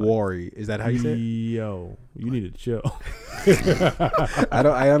saying. Worry. Is that how you say it? Yo, you need to chill.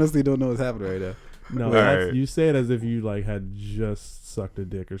 I honestly don't know what's happening right now. No, All that's, right. you say it as if you like had just sucked a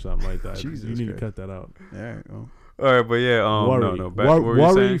dick or something like that. Jesus you need Christ. to cut that out. All right. Well, All right, but yeah, worry, no. Back, what were you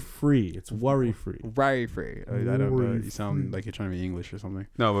worry saying? free. It's worry free. right free. I don't know. Worry You sound free. like you're trying to be English or something.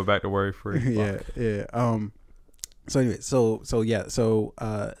 No, but back to worry free. yeah. So anyway,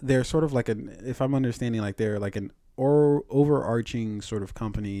 they're sort of like if I'm understanding, like they're like an overarching sort of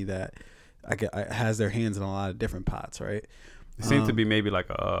company that has their hands in a lot of different pots, right? It seemed to be maybe like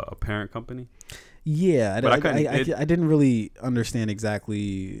a parent company. Yeah, But I didn't really understand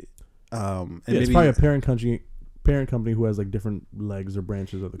exactly. And Yeah, it's maybe, probably a parent company who has like different legs or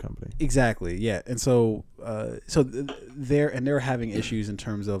branches of the company. exactly, yeah. And so they're having issues in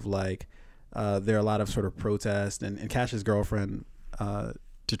terms of like there are a lot of sort of protest, and Cash's girlfriend,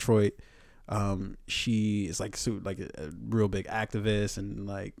 Detroit, she is like a real big activist, and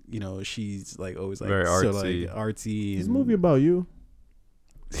like, you know, she's like always like Very so artsy. like artsy. This and, movie about you.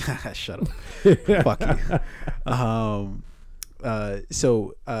 shut up. Fuck you.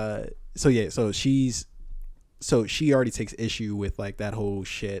 So she already takes issue with like that whole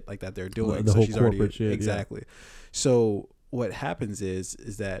shit like that they're doing. The So whole she's already corporate shit, yeah. exactly. So what happens is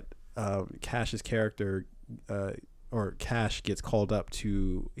that Cash's character or Cash gets called up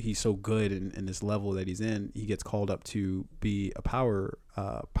to, he's so good in this level that he's in, he gets called up to be a power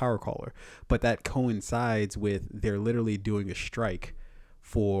caller. But that coincides with they're literally doing a strike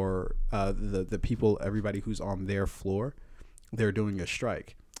for the people, everybody who's on their floor. They're doing a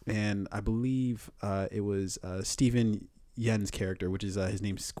strike, and I believe it was Stephen Yen's character, which is his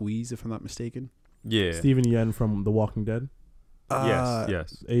name's Squeeze, if I'm not mistaken. Yeah. Stephen Yen from The Walking Dead.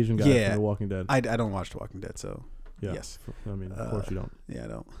 Yes. Asian guy yeah. from The Walking Dead. I don't watch The Walking Dead, so Yeah. yes. I mean, of course you don't. Yeah, I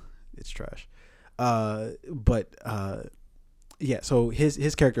don't. It's trash. Yeah, so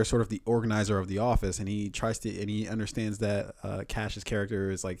his character is sort of the organizer of the office, and he understands that Cash's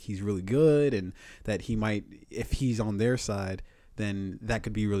character is like, he's really good, and that he might, if he's on their side, then that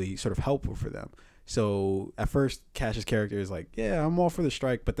could be really sort of helpful for them. So at first, Cash's character is like, yeah, I'm all for the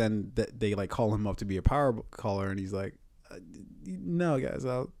strike, but then they like call him up to be a power caller, and he's like, no, guys,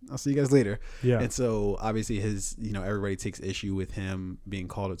 I'll see you guys later. Yeah. And so obviously everybody takes issue with him being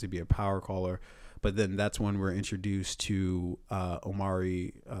called up to be a power caller. But then that's when we're introduced to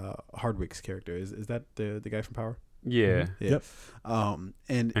Omari Hardwick's character. Is that the guy from Power? Yeah. Yeah. Yep.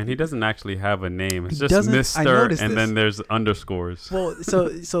 And he doesn't actually have a name. It's just doesn't- I Mr. noticed and this. then there's underscores. well, so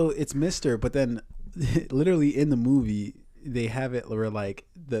it's Mr. But then literally in the movie they have it where like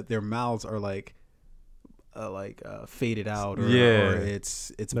their mouths are like faded out, or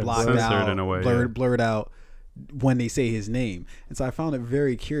it's They're blocked censored out, in a way, blurred out when they say his name. And so I found it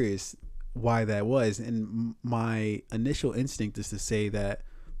very curious why that was, and my initial instinct is to say that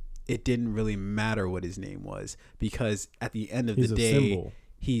it didn't really matter what his name was, because at the end of He's the a day symbol.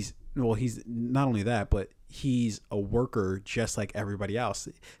 he's not only that, but he's a worker just like everybody else.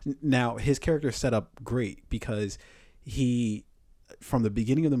 Now his character is set up great, because he, from the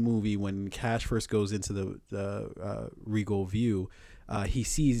beginning of the movie, when Cash first goes into the Regal View, he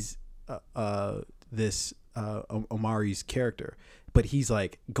sees this Omari's character, but he's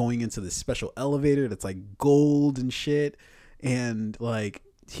like going into this special elevator that's like gold and shit, and like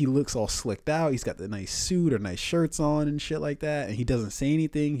he looks all slicked out. He's got the nice suit or nice shirts on and shit like that, and he doesn't say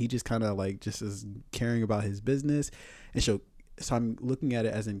anything. He just kind of like just is caring about his business. And so I'm looking at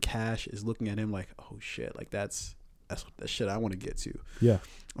it as in Cash is looking at him like, oh shit, like that's the shit I want to get to. Yeah.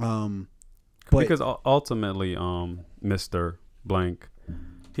 But because ultimately, Mr. Blank,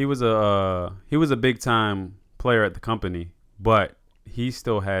 he was a big time player at the company, but he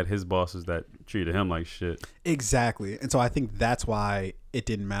still had his bosses that treated him like shit. exactly. And so I think that's why it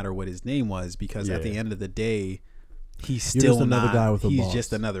didn't matter what his name was, because at the end of the day, he's still just another not, guy with a he's boss.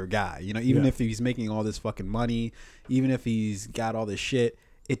 just another guy. You know, even Yeah. if he's making all this fucking money, even if he's got all this shit,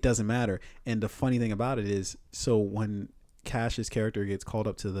 it doesn't matter. And the funny thing about it is, so when Cash's character gets called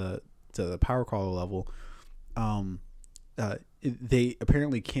up to the power caller level, they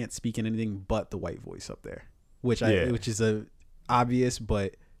apparently can't speak in anything but the white voice up there, which is a obvious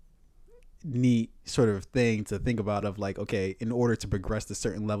but neat sort of thing to think about, of like, okay, in order to progress to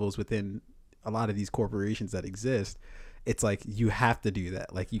certain levels within a lot of these corporations that exist, it's like you have to do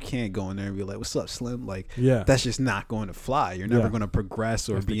that. Like you can't go in there and be like, what's up, Slim? Like, Yeah. that's just not going to fly. You're never going to progress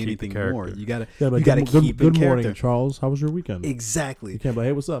or have to be keep the anything more. character. You gotta Yeah, you gotta keep in good morning, character. Charles. How was your weekend? Exactly. You can't be like,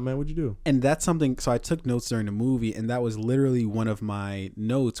 hey, what's up, man? What'd you do? And that's something. So I took notes during the movie, and that was literally one of my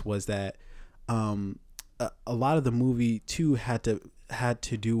notes, was that a lot of the movie too had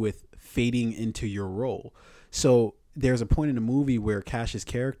to do with fading into your role. So there's a point in the movie where Cash's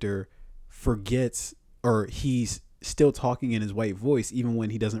character forgets, or he's still talking in his white voice even when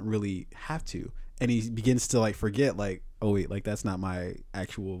he doesn't really have to, and he begins to like forget, like, oh wait, like that's not my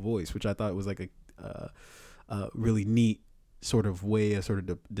actual voice, which I thought was like a really neat sort of way of sort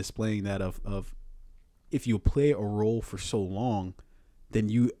of displaying that of if you play a role for so long, then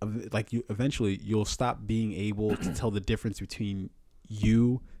you eventually you'll stop being able to tell the difference between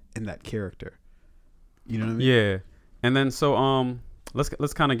you and that character. You know what I mean? Yeah. And then so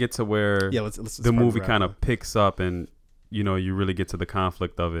let's kind of get to where let's the movie kind of picks up, and you really get to the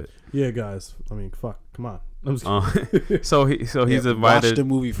conflict of it. Yeah, guys. I mean, fuck. Come on. So he's invited. Watch the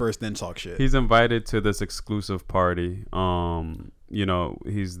movie first, then talk shit. He's invited to this exclusive party.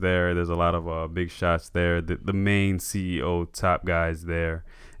 He's there. There's a lot of big shots there. The main CEO top guy's there,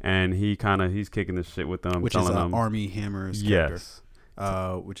 and he's kicking the shit with them, which telling is them Army Hammer's character. Yes.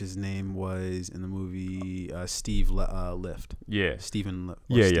 Which his name was in the movie Steve Lift. Yeah. Steve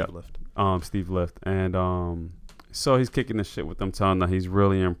Lift. Steve Lift. And so he's kicking the shit with them, telling them that he's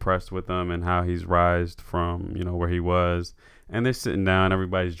really impressed with them and how he's rised from, where he was. And they're sitting down,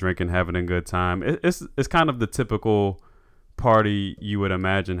 everybody's drinking, having a good time. It's kind of the typical party you would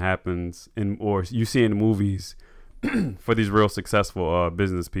imagine happens or you see in movies for these real successful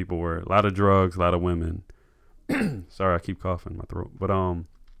business people, where a lot of drugs, a lot of women. Sorry, I keep coughing in my throat. But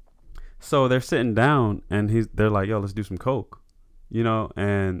so they're sitting down and they're like, yo, let's do some coke,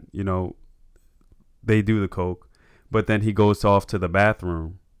 and they do the coke, but then he goes off to the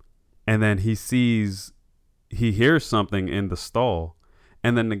bathroom, and then he hears something in the stall,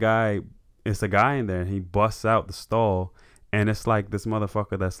 and then it's a guy in there, and he busts out the stall, and it's like this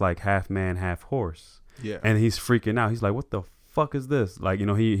motherfucker that's like half man, half horse. Yeah. And he's freaking out. He's like, what the fuck is this? Like,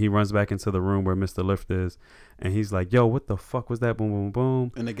 he runs back into the room where Mr. Lift is, and he's like, yo, what the fuck was that? Boom, boom,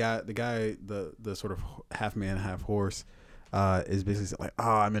 boom. And the guy, the sort of half man, half horse, is basically like, oh,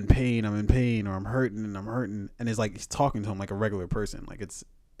 I'm in pain, or I'm hurting, and it's like he's talking to him like a regular person. Like it's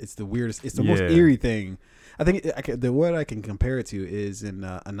the weirdest, it's the most eerie thing. I think the word I can compare it to is in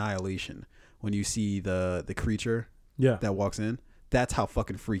Annihilation, when you see the creature that walks in. That's how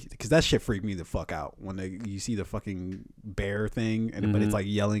fucking freaky, because that shit freaked me the fuck out when you see the fucking bear thing, but it's like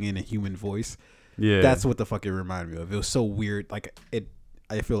yelling in a human voice. Yeah, that's what the fuck it reminded me of. It was so weird. Like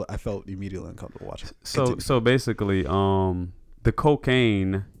I felt immediately uncomfortable watching it. So basically, the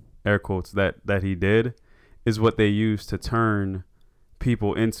cocaine, air quotes, that he did is what they used to turn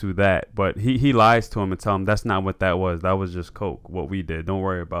people into that. But he lies to him and tell him that's not what that was. That was just coke, what we did. Don't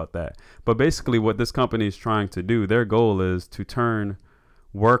worry about that. But basically what this company is trying to do, their goal is to turn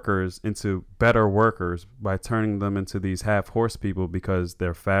workers into better workers by turning them into these half horse people, because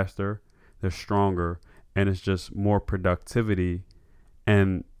they're faster, they're stronger, and it's just more productivity.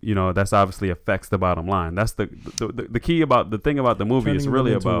 And that's obviously affects the bottom line. That's the key about the thing about the movie. Turning is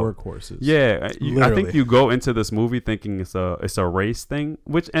really about workhorses. Yeah, I think you go into this movie thinking it's a race thing,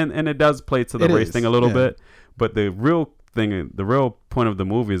 which and it does play to the race thing a little bit. But the real point of the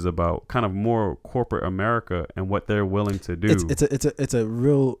movie is about kind of more corporate America and what they're willing to do. It's a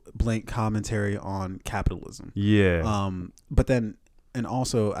real blank commentary on capitalism. Yeah. But then, and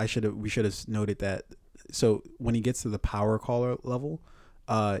also we should have noted that. So when he gets to the power caller level,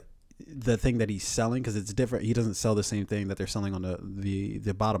 the thing that he's selling, because it's different, he doesn't sell the same thing that they're selling on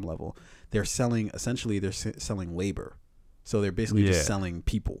the bottom level. They're selling labor, so they're basically just selling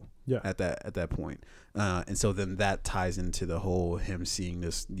people. At that point, and so then that ties into the whole him seeing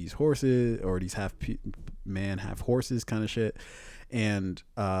these horses, or these half man, half horses kind of shit. And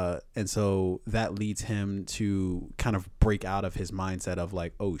so that leads him to kind of break out of his mindset of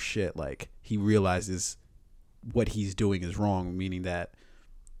like, oh shit, like he realizes what he's doing is wrong, meaning that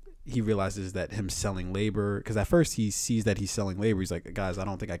he realizes that him selling labor, because at first he sees that he's selling labor, he's like, guys, I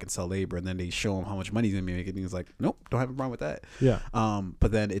don't think I can sell labor, and then they show him how much money he's gonna be making, and he's like, nope, don't have a problem with that.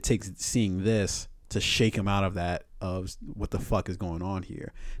 But then it takes seeing this to shake him out of that, of what the fuck is going on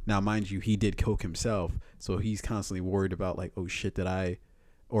here. Now mind you, he did coke himself, so he's constantly worried about like, oh shit,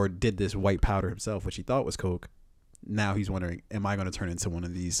 did this white powder himself, which he thought was coke. Now he's wondering, am I going to turn into one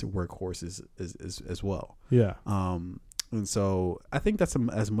of these workhorses as well? And so I think that's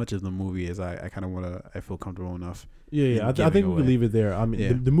as much of the movie as I kind of I feel comfortable enough. I think we could leave it there. I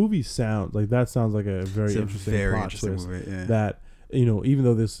mean, the movie sounds like a very interesting plot twist. Movie, that even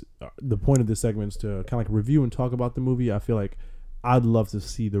though the point of this segment is to kind of like review and talk about the movie, I feel like I'd love to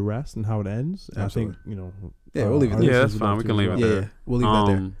see the rest and how it ends. And I think we'll leave it there. Yeah, that's fine. We can leave it there. Yeah, we'll leave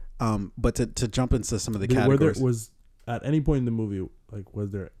that there. But to jump into some of the categories, was at any point in the movie, like,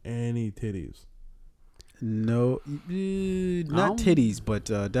 was there any titties? No, not titties, but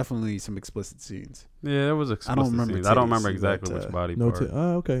definitely some explicit scenes. Yeah, there was explicit I don't remember scenes. I don't remember titties, exactly but, which body No, part.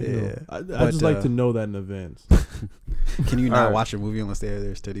 okay. Yeah. I just like to know that in advance. Can you not Alright. watch a movie unless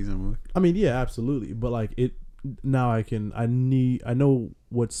there's titties in a movie? I mean, yeah, absolutely. But like it now, I know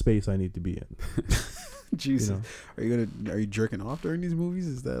what space I need to be in. Jesus, You know? are you jerking off during these movies?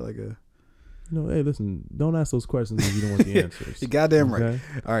 Is that like a? Hey, listen, don't ask those questions if you don't want the answers. You're goddamn right. Okay?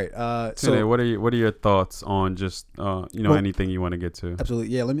 All right. So, So what are your thoughts on just anything you want to get to?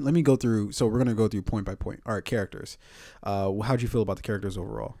 absolutely, yeah. Let me go through. So we're gonna go through point by point. All right, characters. How'd you feel about the characters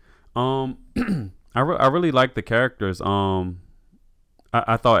overall? I really like the characters. I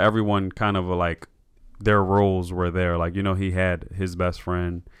thought everyone kind of like their roles were there. Like, he had his best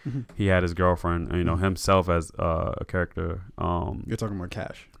friend, he had his girlfriend, himself as a character. You're talking about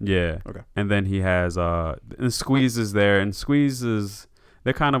Cash. Yeah. Okay. And then he has and Squeeze is there, and Squeeze is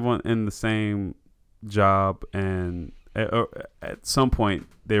they're kind of in the same job, and at some point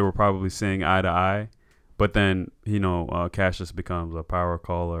they were probably seeing eye to eye, but then Cassius becomes a power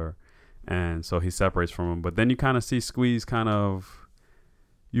caller, and so he separates from him. But then you kind of see Squeeze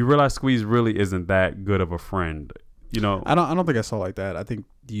you realize Squeeze really isn't that good of a friend. I don't think I saw it like that. I think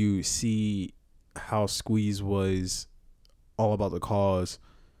you see how Squeeze was all about the cause,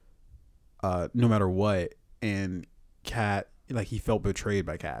 no matter what, and Cat, like, he felt betrayed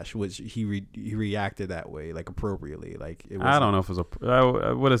by Cash, which he reacted that way, like, appropriately. Like, it was, I don't know if it's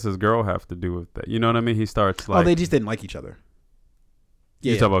what does his girl have to do with that? You know what I mean? He starts like, they just didn't like each other.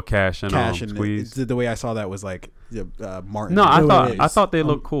 You talk about Cash and Squeeze. The way I saw that was like Martin. No, Wait. I thought they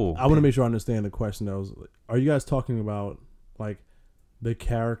looked cool. I want to make sure I understand the question. Are you guys talking about like the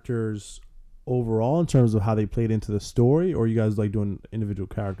characters overall in terms of how they played into the story, or are you guys like doing individual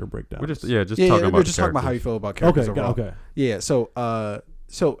character breakdowns? We're just talking about. We're just talking about how you feel about characters overall. Okay. Yeah. So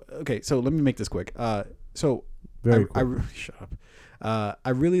let me make this quick. Very quick. Shut up. I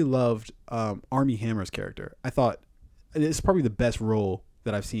really loved Armie Hammer's character. I thought it's probably the best role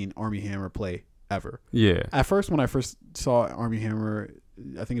that I've seen Armie Hammer play ever. Yeah. At first, when I first saw Armie Hammer,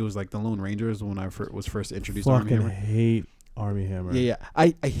 I think it was like the Lone Rangers when I was first introduced to Armie Hammer. Hate Armie Hammer. Yeah.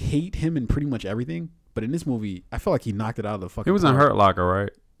 I hate him in pretty much everything, but in this movie, I feel like he knocked it out of the fucking. He was in Hurt Locker,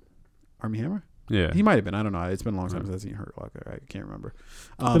 right? Armie Hammer? Yeah. He might have been. I don't know. It's been a long time since I've seen Hurt Locker. I can't remember.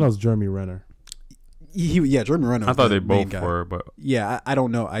 I think that was Jeremy Renner. Jeremy Renner. I thought they both were, but yeah, I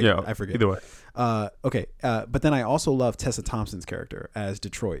don't know. I forget. Either way. Okay. But then I also love Tessa Thompson's character as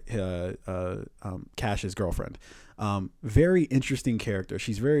Detroit, Cash's girlfriend. Very interesting character.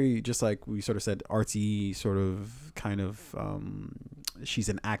 She's very, just like we sort of said, artsy, sort of, kind of. She's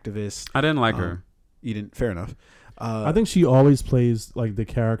an activist. I didn't like her. You didn't. Fair enough. I think she always plays like the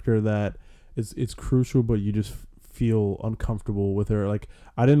character that it's crucial, but you just feel uncomfortable with her. Like,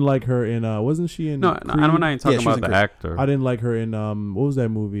 I didn't like her in wasn't she in No, Creed? I'm not even talking about the Creed. actor. I didn't like her in what was that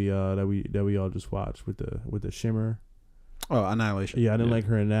movie that we all just watched with the shimmer? Oh, Annihilation. Yeah, I didn't like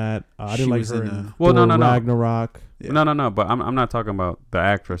her in that. I didn't like her in Well, Thor no. Ragnarok. Yeah. No, but I'm not talking about the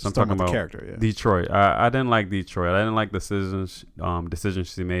actress. I'm talking about the character. Yeah. Detroit. I didn't like Detroit. I didn't like the decisions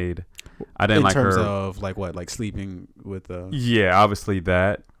she made. I didn't like her. In terms of like what, like sleeping with. Yeah, obviously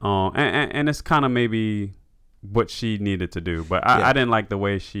that. And it's kind of maybe what she needed to do, but I didn't like the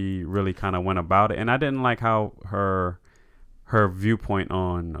way she really kind of went about it, and I didn't like how her viewpoint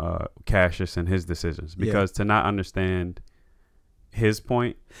on Cassius and his decisions, because to not understand his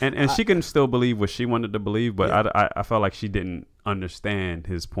point, and she can still believe what she wanted to believe, but I felt like she didn't understand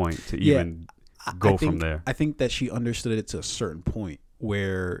his point to even go from there. I think that she understood it to a certain point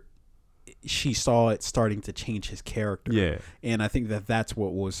where she saw it starting to change his character. Yeah. And I think that that's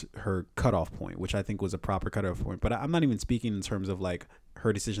what was her cutoff point, which I think was a proper cutoff point. But I'm not even speaking in terms of like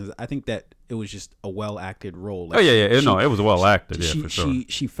her decisions. I think that it was just a well acted role. Like it was well acted. For sure.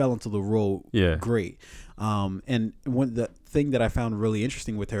 She fell into the role. Great. And the thing that I found really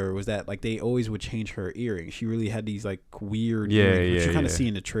interesting with her was that like they always would change her earrings. She really had these like weird earrings, which you kind of see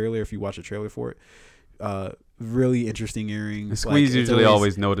in the trailer if you watch the trailer for it. Really interesting earrings. And Squeeze usually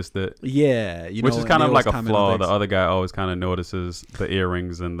always noticed it. Yeah, which is kind of like a flaw. The other guy always kind of notices the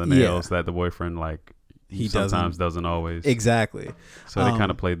earrings and the nails that the boyfriend he sometimes doesn't always. Exactly. So they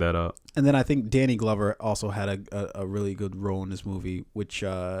kind of played that up. And then I think Danny Glover also had a really good role in this movie, which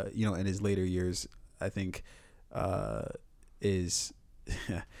in his later years I think is.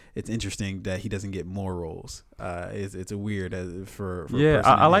 It's interesting that he doesn't get more roles. It's a weird for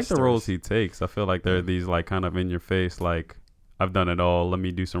I like the roles he takes. I feel like they're these like kind of in your face, like I've done it all, let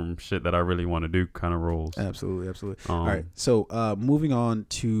me do some shit that I really want to do kind of roles. Absolutely. All right, so moving on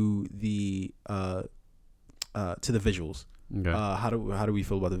to the visuals. Okay. How do we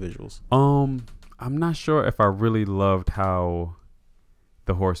feel about the visuals? I'm not sure if I really loved how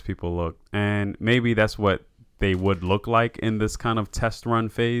the horse people looked, and maybe that's what they would look like in this kind of test run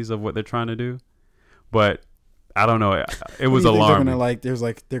phase of what they're trying to do. But I don't know. It was alarming.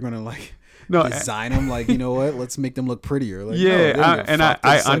 They're gonna like No, design them like, you know what? Let's make them look prettier. Like, yeah, no,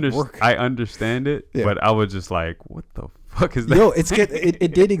 I understand it, Yeah. but I was just like, what the fuck is that? Yo,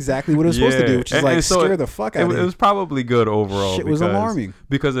 it did exactly what it was supposed to do, which is like scare the fuck out of It you. was probably good overall. Shit was alarming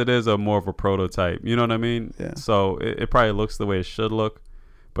because it is a more of a prototype. You know what I mean? Yeah. So it probably looks the way it should look,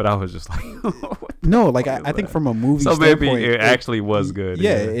 but I was just like, no, like I think from a movie so standpoint, maybe it actually was good.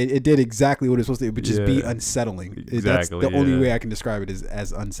 Yeah, it did exactly what it was supposed to do, but just be Yeah. unsettling. Exactly, That's the only yeah. way I can describe it is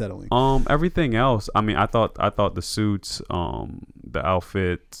as unsettling. Everything else, I mean, I thought the suits, the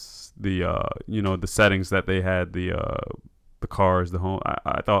outfits, the the settings that they had, the cars, the home.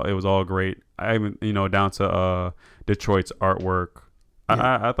 I thought it was all great. I even down to Detroit's artwork.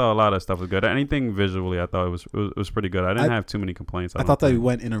 Yeah. I thought a lot of stuff was good. Anything visually, I thought it was pretty good. I didn't have too many complaints. I thought they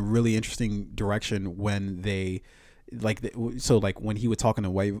went in a really interesting direction when they when he would talk in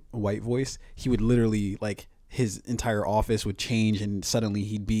a white voice, he would literally like his entire office would change and suddenly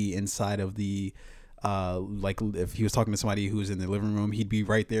he'd be inside of the like if he was talking to somebody who was in the living room, he'd be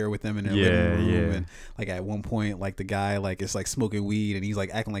right there with them in their living room. And like at one point, like the guy like is like smoking weed and he's like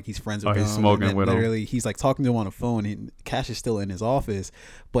acting like he's friends with him. He's smoking with literally him. he's like talking to him on the phone and Cash is still in his office,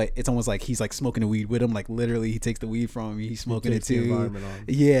 but it's almost like he's like smoking the weed with him. Like literally he takes the weed from him, he's smoking it too.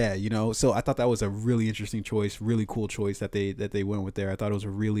 Yeah, so I thought that was a really interesting choice, really cool choice that they went with there. I thought it was a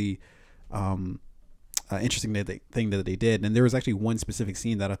really interesting thing that they did. And there was actually one specific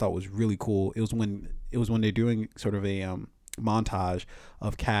scene that I thought was really cool. It was when they're doing sort of a montage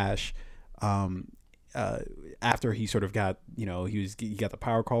of Cash after he sort of got he got the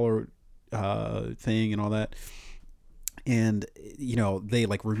power collar thing and all that, and they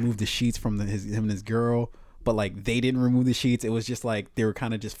like removed the sheets from him and his girl, but like they didn't remove the sheets. It was just like they were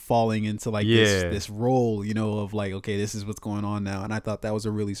kind of just falling into like this role, of like, okay, this is what's going on now. And I thought that was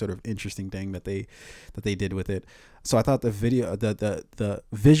a really sort of interesting thing that they did with it. So I thought the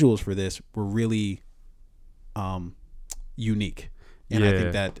visuals for this were really unique. And I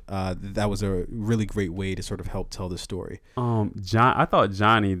think that that was a really great way to sort of help tell the story. I thought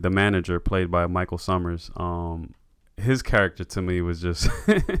Johnny, the manager, played by Michael Summers, his character to me was just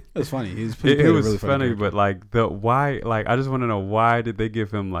it was funny. It was really funny, but like why, like I just want to know, why did they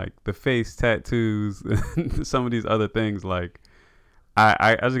give him like the face tattoos and some of these other things? Like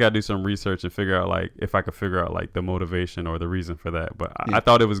I just gotta do some research and figure out like if I could figure out like the motivation or the reason for that. But I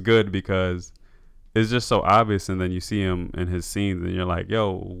thought it was good because it's just so obvious, and then you see him in his scenes and you're like,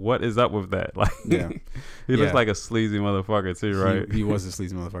 yo, what is up with that? Like he looks like a sleazy motherfucker too, right? He was a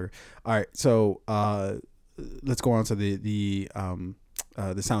sleazy motherfucker. All right, so let's go on to the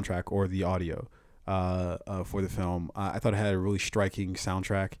soundtrack or the audio for the film. I thought it had a really striking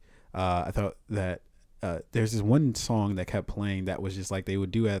soundtrack. I thought that there's this one song that kept playing that was just like they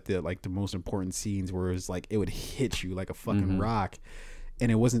would do at the most important scenes, where it was like it would hit you like a fucking rock.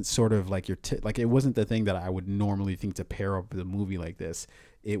 And it wasn't sort of like it wasn't the thing that I would normally think to pair up with a movie like this.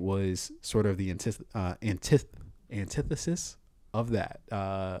 It was sort of the antithesis of that,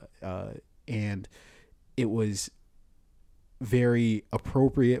 and it was very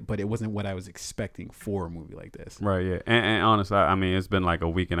appropriate, but it wasn't what I was expecting for a movie like this. Right, yeah. And honestly, I mean, it's been like a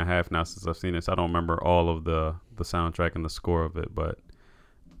week and a half now since I've seen this. I don't remember all of the soundtrack and the score of it, but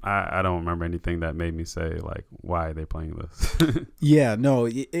I don't remember anything that made me say like, why are they playing this? Yeah, no,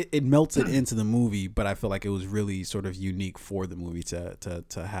 it melted into the movie, but I feel like it was really sort of unique for the movie to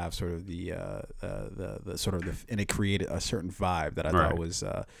have sort of the sort of and it created a certain vibe that I thought was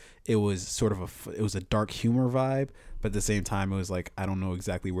it was sort of it was a dark humor vibe, but at the same time it was like, I don't know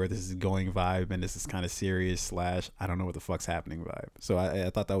exactly where this is going vibe, and this is kind of serious / I don't know what the fuck's happening vibe. So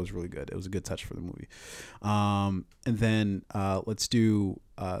I thought that was really good. It was a good touch for the movie. And then let's do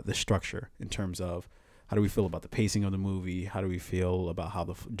the structure in terms of how do we feel about the pacing of the movie? How do we feel about how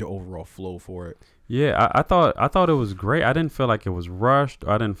the overall flow for it? Yeah, I thought it was great. I didn't feel like it was rushed.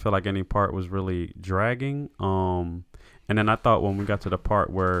 I didn't feel like any part was really dragging. And then I thought when we got to the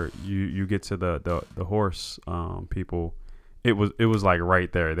part where you get to the horse people, it was like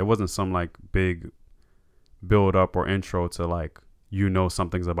right there. There wasn't some like big build up or intro to like,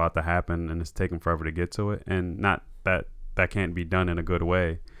 something's about to happen and it's taking forever to get to it. And not that can't be done in a good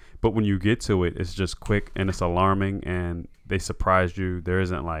way. But when you get to it, it's just quick and it's alarming and they surprised you. There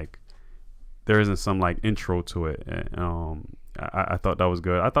isn't some like intro to it. I thought that was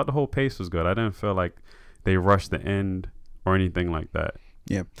good. I thought the whole pace was good. I didn't feel like they rushed the end or anything like that.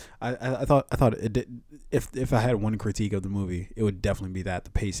 Yeah, I thought it did, if I had one critique of the movie, it would definitely be that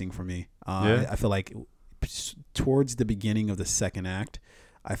the pacing for me. Yeah. I feel like towards the beginning of the second act,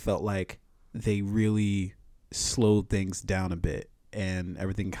 I felt like they really slowed things down a bit, and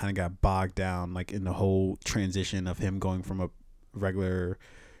everything kind of got bogged down, like in the whole transition of him going from a regular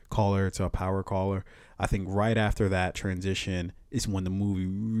caller to a power caller. I think right after that transition is when the movie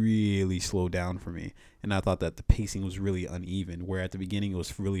really slowed down for me. And I thought that the pacing was really uneven, where at the beginning it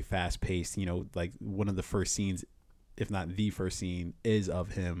was really fast paced. You know, like one of the first scenes, if not the first scene, is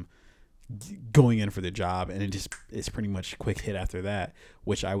of him going in for the job, and it's pretty much quick hit after that,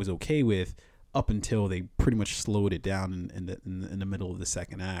 which I was okay with up until they pretty much slowed it down in the middle of the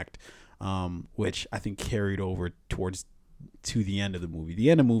second act, which I think carried over towards to the end of the movie. The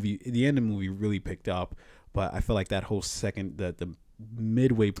end of the movie really picked up, but I feel like that whole the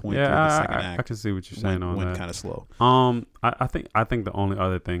midway point through the second act, I can see what you're saying on went that. kind of slow. I think the only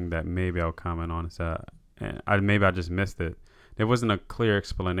other thing that maybe I'll comment on is that, and maybe I just missed it. There wasn't a clear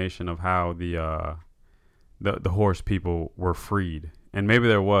explanation of how the horse people were freed, and maybe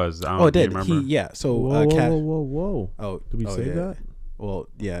there was. I don't, It did. remember? So whoa. Oh, Did we say yeah. that? Well,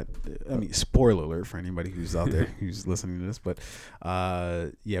 yeah. I mean, spoiler alert for anybody who's out there who's listening to this, but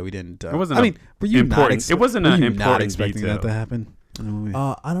yeah, we didn't. It wasn't. I mean, were you important. It wasn't an important not expecting detail. that to happen in the movie?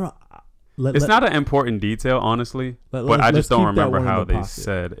 I don't know. It's not an important detail, honestly, but I just don't remember how they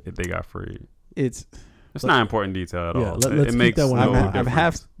said they got freed. It's not an important detail at all. Let's it makes keep that one no in the difference. I'm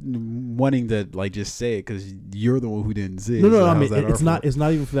half wanting to like just say it because you're the one who didn't see it. No. So I how's mean, that our it's not. fault? It's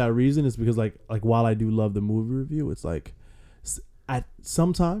not even for that reason. It's because like while I do love the movie review, it's like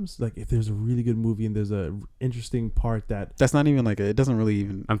sometimes like if there's a really good movie and there's a interesting part That's not even like it doesn't really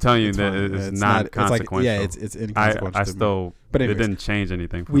even. I'm telling you it's that fine. it's not consequential. It's inconsequential. I still. But it anyways, didn't change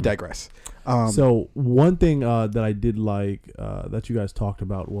anything. For we me. digress. So one thing that I did like that you guys talked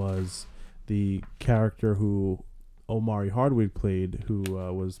about was the character who Omari Hardwick played, who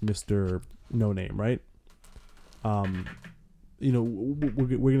was Mr. No Name, right? You know,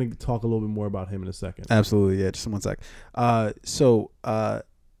 we're gonna talk a little bit more about him in a second. Absolutely, yeah. Just 1 sec. So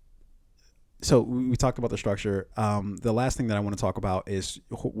we talked about the structure. The last thing that I want to talk about is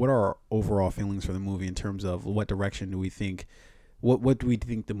what are our overall feelings for the movie in terms of what direction do we think, what do we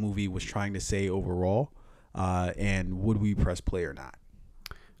think the movie was trying to say overall, and would we press play or not?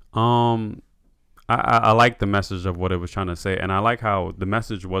 I like the message of what it was trying to say, and I like how the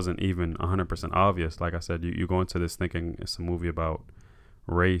message wasn't even 100% obvious. Like I said, you go into this thinking it's a movie about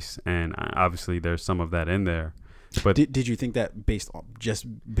race, and obviously there's some of that in there. But did you think that based on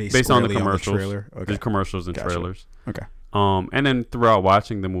the commercials, trailer? Okay. the commercials and Gotcha. trailers? Okay. And then throughout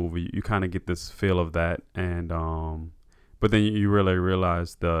watching the movie, you kind of get this feel of that, and but then you really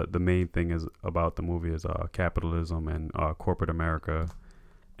realize the main thing is about the movie is capitalism and corporate America,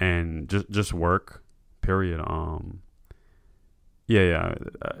 and just work, period.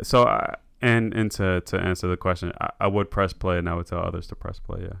 So to answer the question, I would press play, and I would tell others to press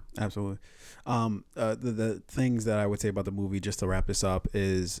play. Yeah, absolutely. The things that I would say about the movie, just to wrap this up,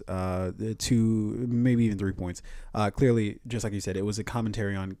 is the 2, maybe even 3 points. Clearly, just like you said, it was a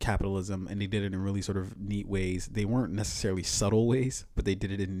commentary on capitalism, and they did it in really sort of neat ways. They weren't necessarily subtle ways, but they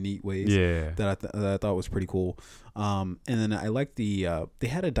did it in neat ways. Yeah, that I thought was pretty cool. And then I like they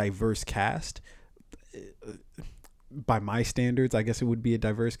had a diverse cast. By my standards, I guess it would be a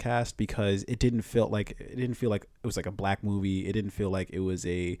diverse cast because it didn't feel like it was like a black movie. It didn't feel like it was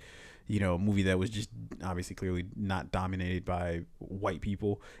a movie that was just obviously clearly not dominated by white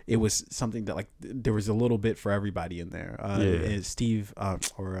people. It was something that like there was a little bit for everybody in there. And Steve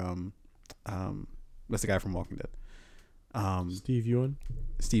what's the guy from Walking Dead? Steve Ewan.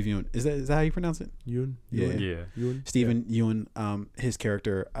 Steve Ewan. Is that how you pronounce it? Ewan. Yeah. Ewan. Stephen Ewan, his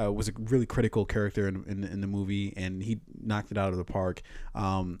character was a really critical character in the movie, and he knocked it out of the park.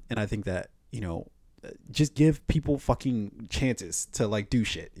 And I think that just give people fucking chances to like do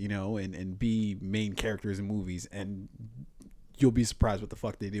shit, and be main characters in movies, and you'll be surprised what the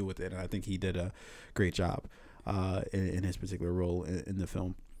fuck they do with it. And I think he did a great job in his particular role in the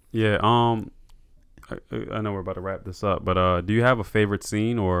film. Yeah. I know we're about to wrap this up, but do you have a favorite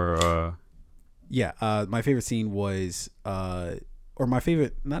scene or? Yeah, my favorite scene was, or my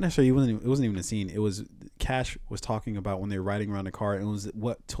favorite, not necessarily, it wasn't even a scene. It was Cash was talking about when they were riding around the car. And it was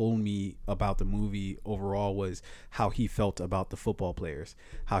what told me about the movie overall was how he felt about the football players.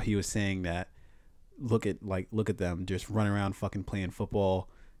 How he was saying that, look at them just running around fucking playing football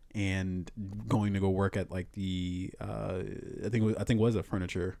and going to go work at like the I think it was a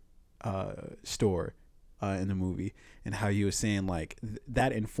furniture store. in the movie, and how he was saying like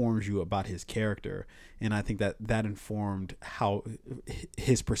that informs you about his character, and I think that informed how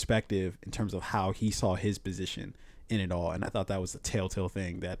his perspective in terms of how he saw his position in it all. And I thought that was a telltale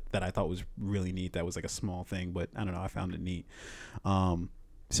thing that I thought was really neat. That was like a small thing, but I don't know, I found it neat.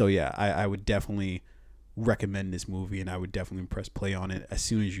 So yeah, I would definitely recommend this movie, and I would definitely press play on it as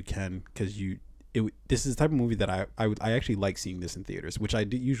soon as you can, because this is the type of movie that I actually like seeing this in theaters, which I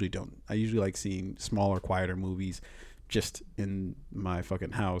usually don't. I usually like seeing smaller, quieter movies just in my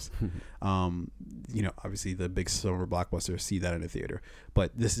fucking house. Obviously the big summer blockbusters, see that in a theater,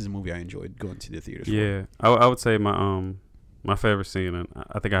 but this is a movie I enjoyed going to the theaters for. I would say my favorite scene, and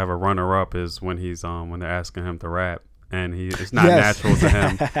I think I have a runner up, is when he's when they're asking him to rap, and it's not natural to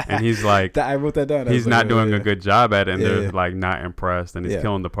him, and he's like, I wrote that down. He's not doing a good job at it, and they're like not impressed, and he's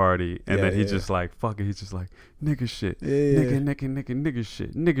killing the party, and then he's just like, fuck it, he's just like, nigga shit, nigga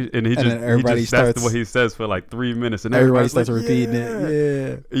shit, nigga, and everybody starts, that's what he says for like 3 minutes, and everybody starts like, repeating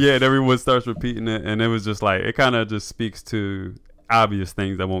it, and everyone starts repeating it, and it was just like, it kind of just speaks to obvious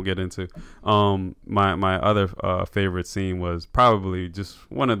things I won't get into. My other favorite scene was probably just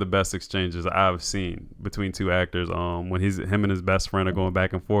one of the best exchanges I've seen between two actors. When him and his best friend are going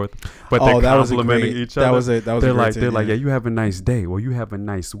back and forth, but they're complimenting each other. They're like, yeah, you have a nice day. Well, you have a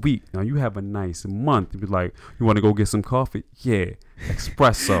nice week. Now you have a nice month. You'd be like, you want to go get some coffee? Yeah.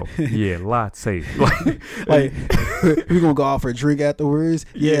 Espresso. Yeah, latte. Like we gonna go out for a drink afterwards?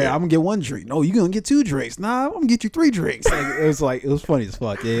 Yeah, I'm gonna get one drink. No, you gonna get 2 drinks. Nah, I'm gonna get you 3 drinks. It was funny as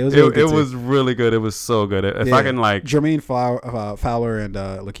fuck. Yeah, it was really good. It was so good. If I can Jermaine Fowler and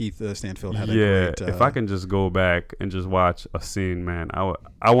Lakeith Stanfield had a great. If I can just go back and just watch a scene, man,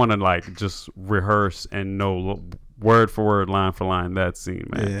 I want to just rehearse and know word for word, line for line that scene,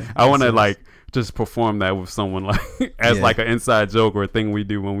 man. Yeah, I want to just perform that with someone as like an inside joke or a thing we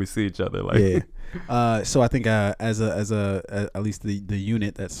do when we see each other. So I think as at least the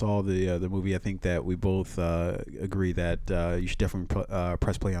unit that saw the movie, I think that we both agree that you should definitely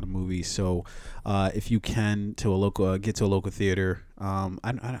press play on a movie. So if you can get to a local theater, I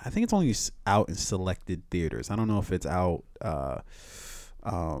think it's only out in selected theaters. I don't know if it's out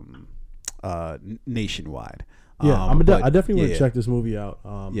nationwide. Yeah, I definitely want to check this movie out.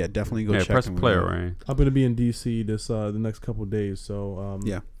 Definitely go check. Press play, right? I'm gonna be in DC the next couple of days, so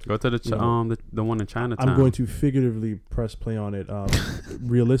go to the one in Chinatown. I'm going to figuratively press play on it.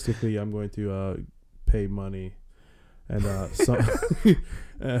 Realistically, I'm going to pay money and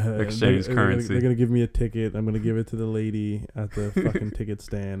exchange currency. They're gonna give me a ticket. I'm gonna give it to the lady at the fucking ticket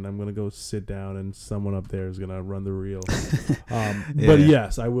stand. I'm gonna go sit down, and someone up there is gonna run the reel. But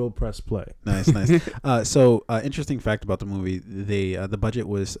yes, I will press play. Nice. So interesting fact about the movie: the budget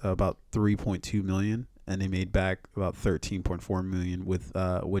was about $3.2 million, and they made back about $13.4 million, with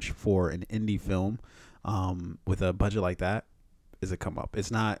which for an indie film, with a budget like that, is a come up. It's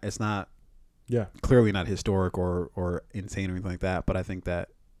not. Yeah, clearly not historic or insane or anything like that, but I think that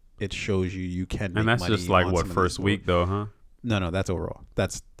it shows you can make and that's money just like what first week though, huh? No, that's overall.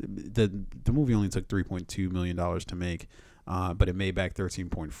 That's the movie only took $3.2 million to make, but it made back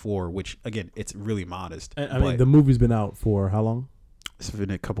 13.4, which again, it's really modest. I mean, the movie's been out for how long? It's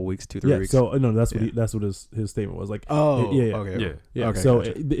been a couple weeks, 2-3 weeks. So no, that's what his statement was like. Okay. Okay, so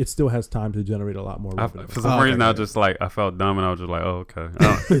gotcha. It still has time to generate a lot more revenue. For some reason, I just I felt dumb, and I was just like, oh, okay.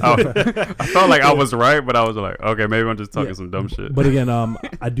 I felt like I was right, but I was like, okay, maybe I'm just talking some dumb shit. But again,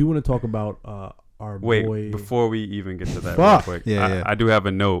 I do want to talk about our boy. Before we even get to that, real quick, I do have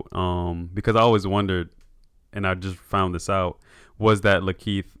a note. Because I always wondered, and I just found this out, was that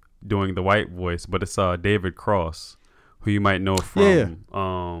Lakeith doing the white voice, but it's David Cross, who you might know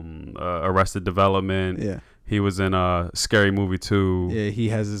from Arrested Development. Yeah. He was in Scary Movie 2. Yeah, he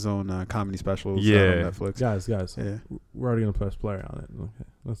has his own comedy specials on Netflix. Guys, we're already going to press play on it. Okay.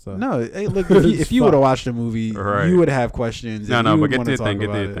 Let's, no, hey, look, if you would have watched the movie, you would have questions. No, but get to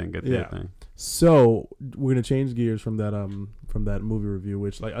your thing. So we're going to change gears from that movie review,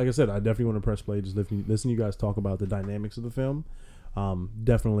 which, like I said, I definitely want to press play. Just listen to you guys talk about the dynamics of the film.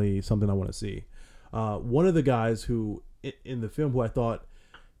 Definitely something I want to see. One of the guys who in the film who I thought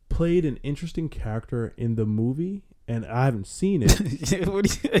played an interesting character in the movie, and I haven't seen it.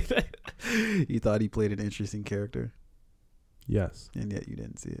 You thought he played an interesting character? Yes. And yet you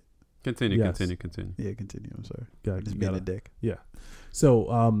didn't see it. Continue. Yeah, continue. I'm sorry. Just being a dick. Yeah.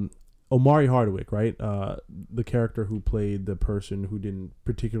 So, Omari Hardwick, right? The character who played the person who didn't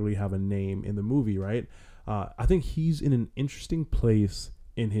particularly have a name in the movie, right? I think he's in an interesting place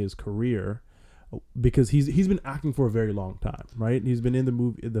in his career, because he's been acting for a very long time, right? He's been in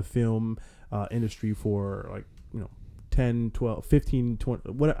the film industry for 10, 12, 15,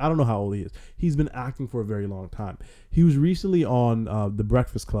 20, what, I don't know how old he is. He's been acting for a very long time. He was recently on The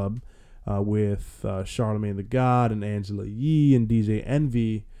Breakfast Club with Charlamagne the God and Angela Yee and DJ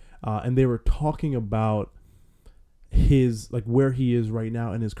Envy, and they were talking about his, like, where he is right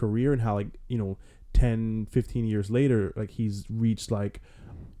now in his career and how, like, 10, 15 years later, like, he's reached like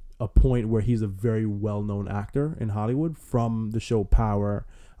a point where he's a very well-known actor in Hollywood from the show Power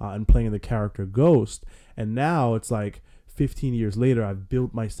and playing the character Ghost. And now it's like 15 years later, I've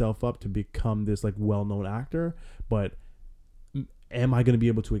built myself up to become this like well-known actor, but am I going to be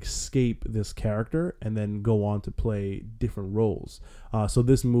able to escape this character and then go on to play different roles? So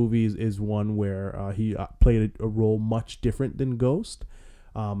this movie is one where he played a role much different than Ghost,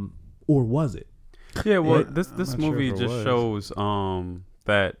 or was it? Yeah, well, Right? this movie just shows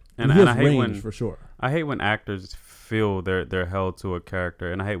that, And and he I has hate range when for sure. I hate when actors feel they're held to a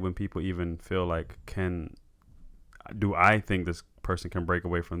character, and I hate when people even feel like, do I think this person can break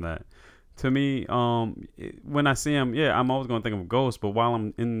away from that? To me, when I see him, yeah, I'm always going to think of Ghost, but while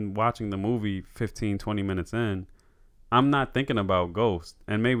I'm watching the movie 15, 20 minutes in, I'm not thinking about Ghost.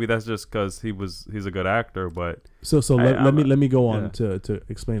 And maybe that's just because he's a good actor, but let me go on yeah. to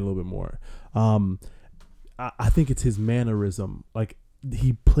explain a little bit more. I think it's his mannerism. Like,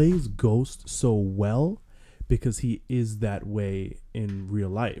 he plays Ghost so well because he is that way in real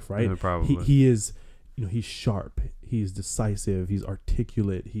life, right? Yeah, probably. He is, he's sharp, he's decisive, he's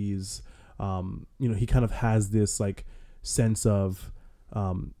articulate, he's he kind of has this like sense of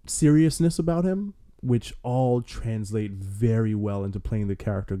seriousness about him, which all translate very well into playing the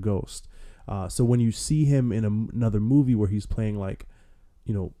character Ghost. So when you see him in another movie where he's playing like,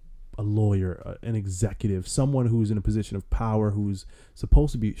 a lawyer, an executive, someone who's in a position of power, who's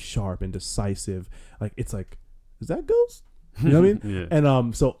supposed to be sharp and decisive, like, it's like, is that Ghost? You know what I mean? Yeah.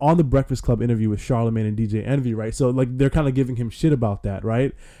 And so on the Breakfast Club interview with Charlamagne and DJ Envy, right? So like they're kind of giving him shit about that,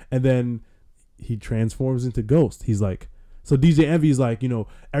 right? And then he transforms into Ghost. He's like, so DJ Envy's like,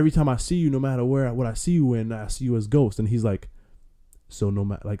 every time I see you, no matter what I see you in, I see you as Ghost. And he's like, so no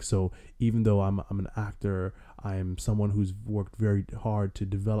matter, like, so even though I'm an actor, I'm someone who's worked very hard to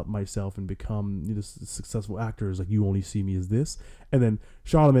develop myself and become successful actors. Like, you only see me as this. And then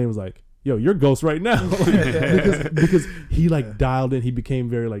Charlamagne was like, yo, you're Ghost right now. because he like dialed in. He became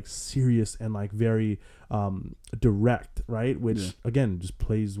very like serious and like very direct, right? Which again just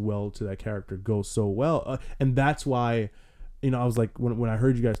plays well to that character Ghost so well. And that's why, I was like, when I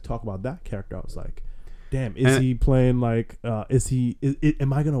heard you guys talk about that character, I was like, damn, is he playing like, am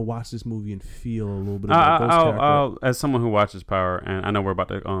I going to watch this movie and feel a little bit of that Ghost character? As someone who watches Power, and I know we're about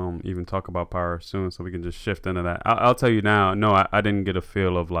to even talk about Power soon, so we can just shift into that. I'll tell you now, no, I didn't get a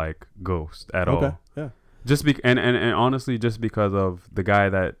feel of like Ghost at all. Yeah. Just and honestly, just because of the guy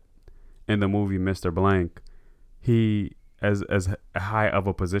that in the movie Mr. Blank, he as high of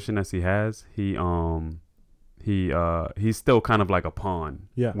a position as he has, he's still kind of like a pawn,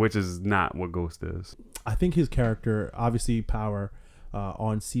 which is not what Ghost is. I think his character, obviously Power,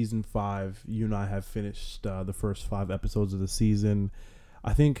 on season 5, you and I have finished the first 5 episodes of the season.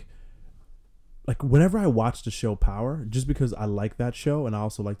 I think, like, whenever I watch the show Power, just because I like that show and I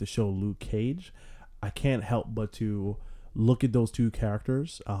also like the show Luke Cage, I can't help but to look at those two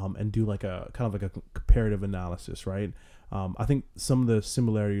characters and do like a kind of like a comparative analysis, right? I think some of the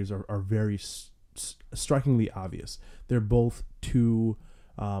similarities are very strikingly obvious. They're both two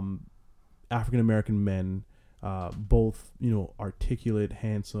African-American men, both, articulate,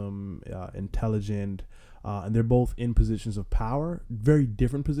 handsome, intelligent, and they're both in positions of power, very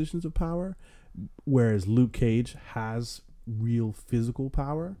different positions of power, whereas Luke Cage has real physical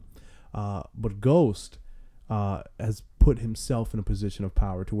power, but Ghost has put himself in a position of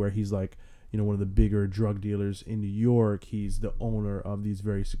power to where he's like, one of the bigger drug dealers in New York. He's the owner of these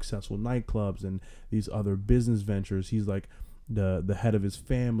very successful nightclubs and these other business ventures. He's like the head of his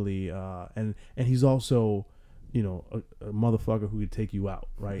family, and he's also, a motherfucker who could take you out,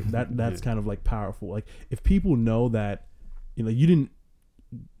 right? That's kind of like powerful. Like, if people know that, you didn't,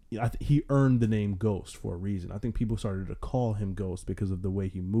 he earned the name Ghost for a reason. I think people started to call him Ghost because of the way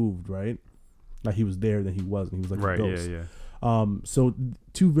he moved, right? Like, he was there, then he wasn't. He was like a ghost. Yeah. So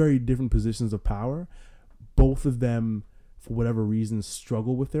two very different positions of power. Both of them, for whatever reason,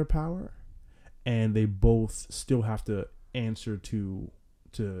 struggle with their power, and they both still have to answer to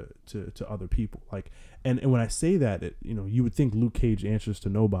other people. Like, and when I say that, you would think Luke Cage answers to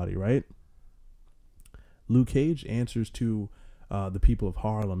nobody, right? Luke Cage answers to the people of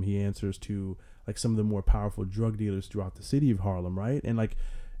Harlem. He answers to like some of the more powerful drug dealers throughout the city of Harlem, right? And like,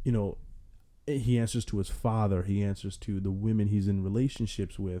 he answers to his father. He answers to the women he's in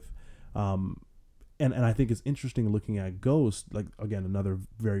relationships with. and I think it's interesting looking at Ghost, like again another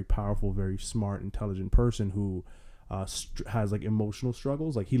very powerful, very smart, intelligent person who has like emotional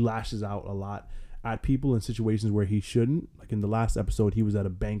struggles. Like he lashes out a lot at people in situations where he shouldn't. Like in the last episode, he was at a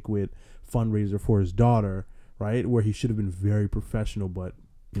banquet fundraiser for his daughter, right, where he should have been very professional, but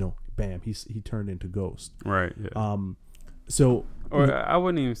bam, he turned into Ghost. Right. Yeah. So, or I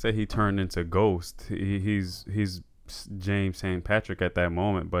wouldn't even say he turned into Ghost. He's James St. Patrick at that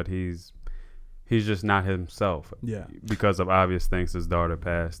moment, but he's just not himself. Yeah. Because of obvious things, his daughter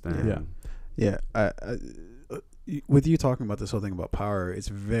passed. And Yeah. With you talking about this whole thing about power, that's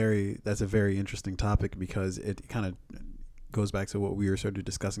a very interesting topic because it kind of goes back to what we were sort of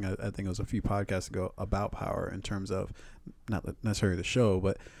discussing. I think it was a few podcasts ago about power in terms of not necessarily the show,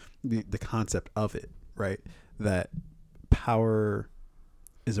 but the concept of it, right? That power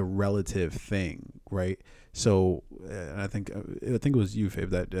is a relative thing, right? So I think it was you, Fib,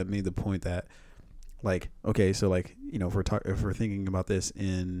 that made the point that, like, okay, so like, if we're thinking about this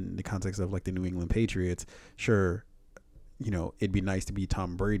in the context of like the New England Patriots, sure, it'd be nice to be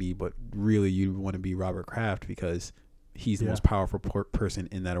Tom Brady, but really you want to be Robert Kraft because he's the most powerful person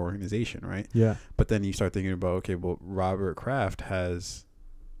in that organization, right? Yeah. But then you start thinking about, okay, well, Robert Kraft has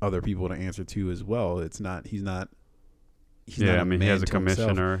other people to answer to as well. He's not he has a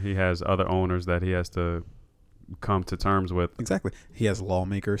commissioner. Himself. He has other owners that he has to come to terms with. Exactly. He has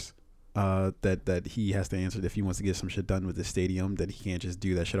lawmakers that he has to answer if he wants to get some shit done with the stadium, that he can't just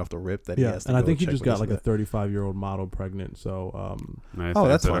do that shit off the rip. That he has to and I think he check just with got this like a 35-year-old model pregnant. So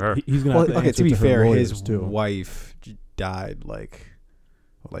that's fine. He's gonna have to answer to be fair, his too. wife died like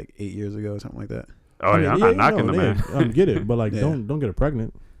 8 years ago, something like that. Oh, I'm not knocking the man. Get it, but like don't get her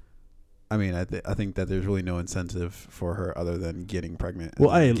pregnant. I mean, I think that there's really no incentive for her other than getting pregnant.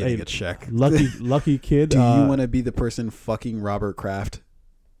 Well, getting a check. Lucky kid. Do you want to be the person fucking Robert Kraft?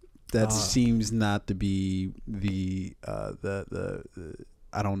 That seems not to be the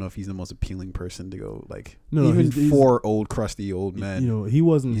I don't know if he's the most appealing person to go like. Even for old crusty old men. He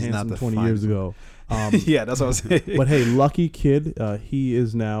wasn't handsome 20 years ago. Yeah, that's what I was saying. But hey, lucky kid. He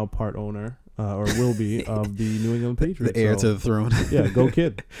is now part owner. Or will be of the New England Patriots, the heir to the throne. Yeah, go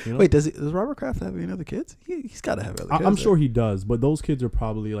kid. Wait, does Robert Kraft have any other kids? He's got to have other kids. I'm sure he does, but those kids are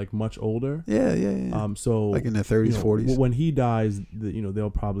probably like much older. Yeah. So like in their 30s, 40s. When he dies, they'll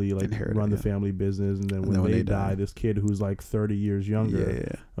probably like run the family business, and then when they die, this kid who's like 30 years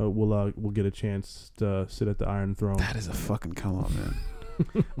younger, will get a chance to sit at the Iron Throne. That is a fucking come on,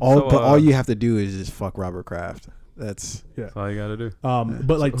 man. All you have to do is just fuck Robert Kraft. That's all you gotta do.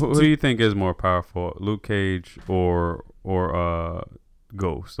 But like, who do you think is more powerful, Luke Cage or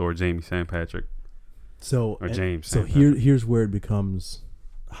Ghost or Jamie St. Patrick? James. So here's where it becomes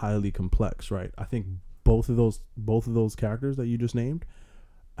highly complex, right? I think both of those characters that you just named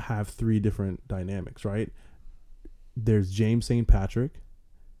have three different dynamics, right? There's James St. Patrick,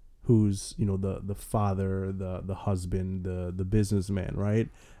 who's the father, the husband, the businessman, right?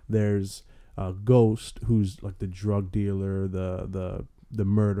 There's Ghost, who's like the drug dealer, the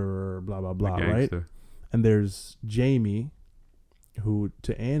murderer, blah blah blah, right? And there's Jamie, who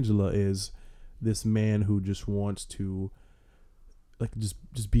to Angela is this man who just wants to like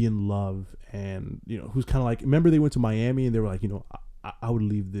just be in love, and who's kind of like, remember they went to Miami and they were like, I would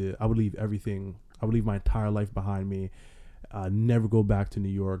leave everything, I would leave my entire life behind me, never go back to New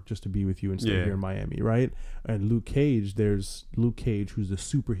York just to be with you and stay here in Miami, right? And Luke Cage, there's Luke Cage, who's the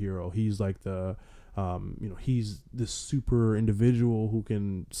superhero. He's like the he's this super individual who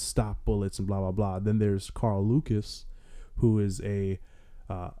can stop bullets and blah blah blah. Then there's Carl Lucas, who is a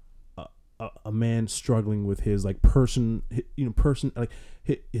man struggling with his like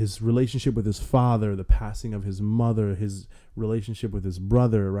his relationship with his father, the passing of his mother, his relationship with his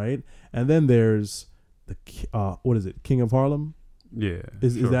brother, right? And then there's what is it, King of Harlem? Yeah.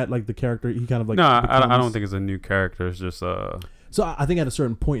 Is that like the character he kind of like? No, I don't think it's a new character. It's just So I think at a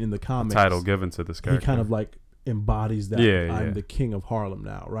certain point in the comics, title given to this character, he kind of like embodies that. I'm the King of Harlem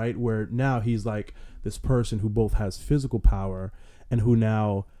now, right? Where now he's like this person who both has physical power and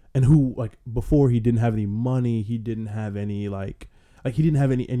who like before he didn't have any money, he didn't have any like he didn't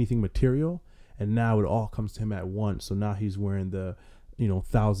have anything material, and now it all comes to him at once. So now he's wearing the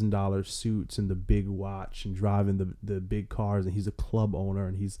 $1,000 suits and the big watch and driving the big cars, and he's a club owner,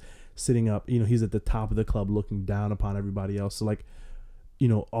 and he's sitting up, he's at the top of the club looking down upon everybody else. So like,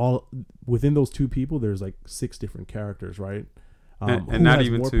 all within those two people, there's like 6 different characters, right? And not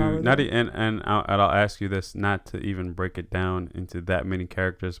even to not and I'll ask you this, not to even break it down into that many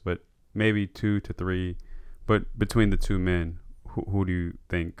characters, but maybe 2 to 3. But between the two men, who do you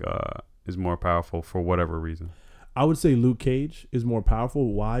think is more powerful for whatever reason? I would say Luke Cage is more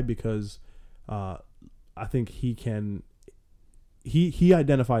powerful. Why? Because I think he can. He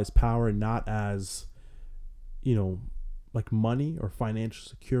identifies power not as, like money or financial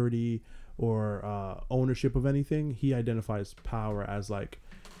security or ownership of anything. He identifies power as like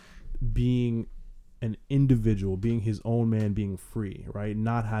being an individual, being his own man, being free, right?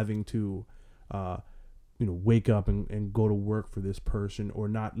 Not having to, wake up and go to work for this person, or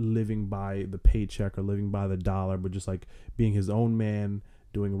not living by the paycheck or living by the dollar, but just like being his own man,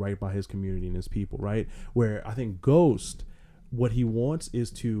 doing right by his community and his people, right? Where I think Ghost, what he wants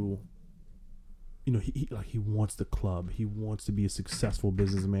is to, he wants the club. He wants to be a successful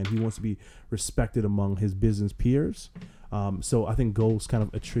businessman. He wants to be respected among his business peers. So I think Ghost kind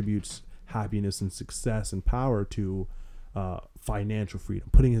of attributes happiness and success and power to financial freedom,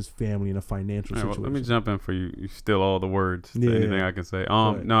 putting his family in a financial situation. Well, let me jump in for you. You steal all the words to anything I can say.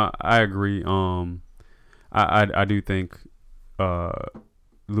 Right. No, I agree. I do think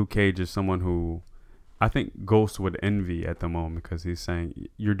Luke Cage is someone who I think Ghost would envy at the moment, because he's saying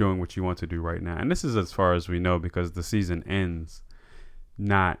you're doing what you want to do right now. And this is as far as we know, because the season ends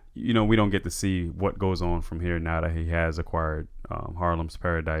not, we don't get to see what goes on from here now that he has acquired Harlem's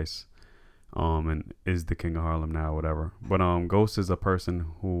Paradise and is the king of Harlem now, whatever. But Ghost is a person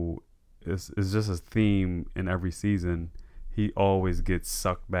who is just a theme in every season. He always gets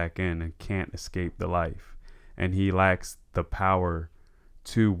sucked back in and can't escape the life. And he lacks the power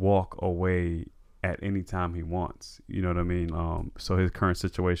to walk away at any time he wants. You know what I mean? So his current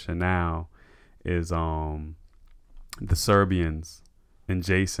situation now is the Serbians and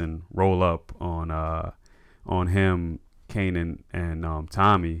Jason roll up on him, Kanan, and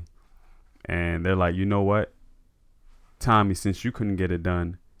Tommy, and they're like, you know what, Tommy, since you couldn't get it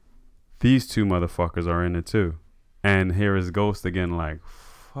done, these two motherfuckers are in it too. And here is Ghost again, like,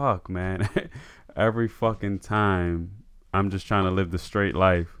 fuck, man. Every fucking time I'm just trying to live the straight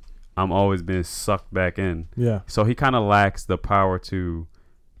life, I'm always being sucked back in. Yeah. So he kind of lacks the power to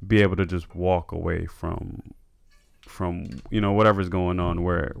be able to just walk away from whatever's going on.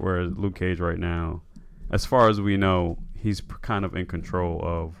 Whereas Luke Cage right now, as far as we know, he's kind of in control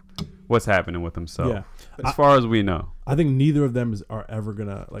of what's happening with himself. Yeah. As far as we know, I think neither of them are ever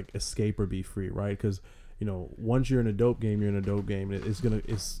gonna like escape or be free, right? Because once you're in a dope game, you're in a dope game.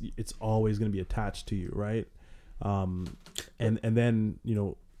 It's always gonna be attached to you, right? And then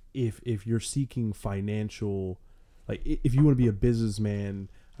if you're seeking financial, like if you want to be a businessman,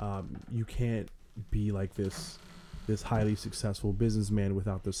 you can't be like this highly successful businessman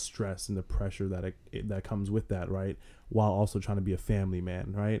without the stress and the pressure that comes with that, right? While also trying to be a family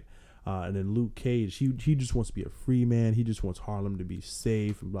man, right? And then Luke Cage, he just wants to be a free man. He just wants Harlem to be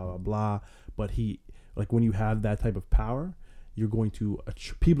safe and blah blah blah. But when you have that type of power, you're going to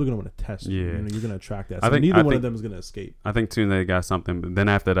people are going to want to test you. Yeah. You're going to attract that. So neither one of them is going to escape. I think too they got something. But then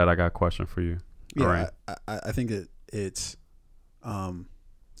after that, I got a question for you. Yeah, All right. I think it's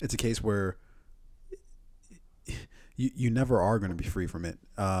a case where you never are going to be free from it.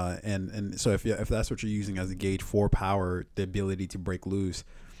 And so if that's what you're using as a gauge for power, the ability to break loose,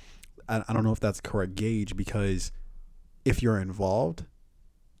 I don't know if that's the correct gauge, because if you're involved,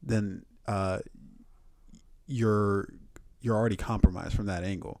 then you're already compromised from that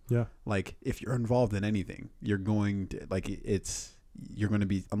angle. Yeah. Like if you're involved in anything, you're going to you're going to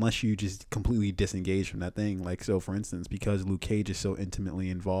be, unless you just completely disengage from that thing. Like, so for instance, because Luke Cage is so intimately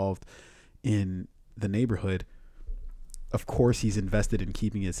involved in the neighborhood, of course he's invested in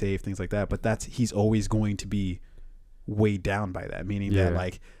keeping it safe, things like that. But he's always going to be weighed down by that, meaning that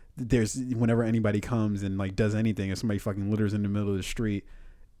like there's, whenever anybody comes and like does anything, if somebody fucking litters in the middle of the street,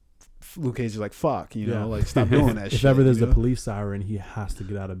 Luke Cage is like, fuck, like stop doing that shit. If ever there's a police siren, he has to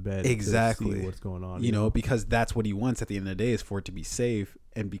get out of bed to see what's going on. Because that's what he wants at the end of the day, is for it to be safe.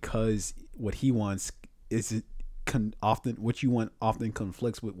 And because what he wants is what you want often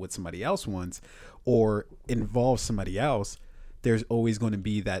conflicts with what somebody else wants or involves somebody else, there's always going to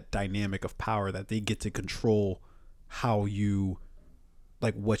be that dynamic of power that they get to control how you,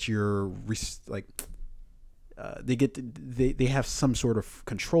 like, what you're like. They have some sort of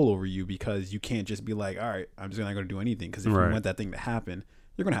control over you, because you can't just be like, all right, I'm just not going to do anything, because if you want that thing to happen,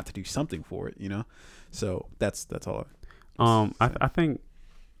 you're going to have to do something for it, So that's all. I think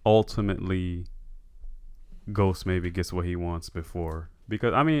ultimately Ghost maybe gets what he wants before,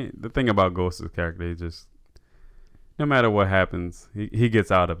 because I mean the thing about Ghost's character, he just, no matter what happens, he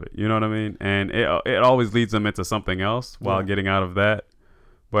gets out of it. You know what I mean? And it always leads him into something else while getting out of that.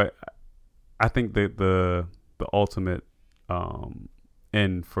 But I think that the ultimate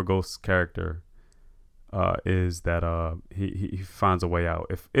end for Ghost's character is that he finds a way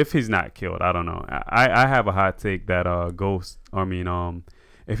out. If he's not killed, I don't know. I have a hot take that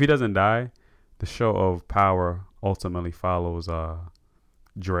if he doesn't die, the show of Power ultimately follows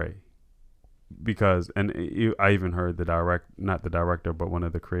Dre, because I even heard not the director, but one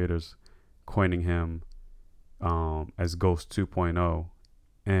of the creators coining him as Ghost 2.0,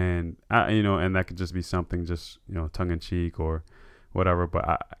 and and that could just be something just tongue in cheek or whatever,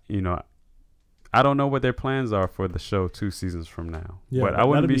 but I don't know what their plans are for the show 2 seasons from now. Yeah, but I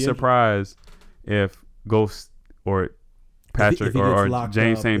wouldn't be surprised if Ghost or Patrick if he or gets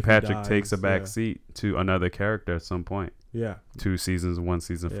James up, St. if he Patrick dies, takes a back seat to another character at some point. Yeah. 2 seasons, 1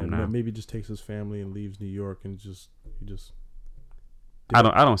 season from now. Maybe just takes his family and leaves New York and he just. I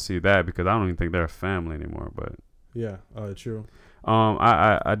don't see that, because I don't even think they're a family anymore. But yeah, true.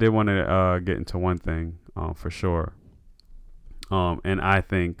 I did want to get into one thing for sure. And I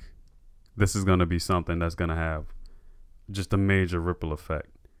think this is going to be something that's going to have just a major ripple effect.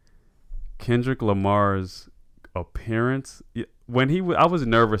 Kendrick Lamar's appearance, when I was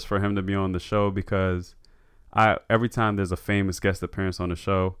nervous for him to be on the show, because every time there's a famous guest appearance on the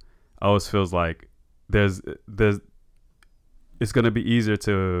show, I always feels like there's it's going to be easier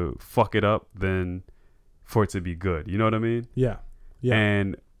to fuck it up than for it to be good. You know what I mean? Yeah. Yeah.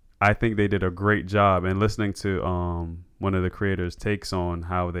 And I think they did a great job. And listening to one of the creators' takes on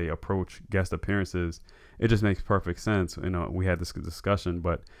how they approach guest appearances, it just makes perfect sense. We had this discussion,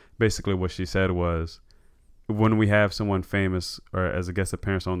 but basically what she said was, when we have someone famous or as a guest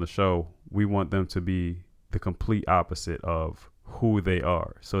appearance on the show, we want them to be the complete opposite of who they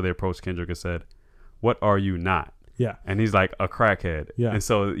are. So they approached Kendrick and said, "What are you not?" Yeah. And he's like, "A crackhead." Yeah. And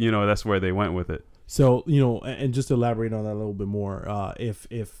so, that's where they went with it. So, and just to elaborate on that a little bit more, if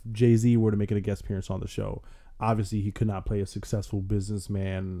Jay-Z were to make a guest appearance on the show, obviously he could not play a successful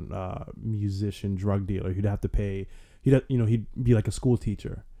businessman, musician, drug dealer. He'd have to pay, he'd be like a school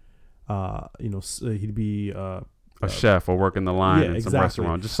teacher. He'd be a chef or working the line in exactly. some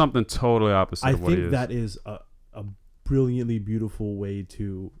restaurant. Just something totally opposite of what he is. I think that is a brilliantly beautiful way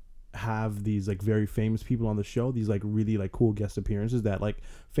to have these like very famous people on the show, these like really like cool guest appearances that like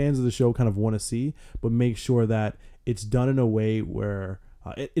fans of the show kind of want to see, but make sure that it's done in a way where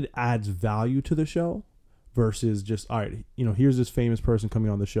it adds value to the show versus just, all right, here's this famous person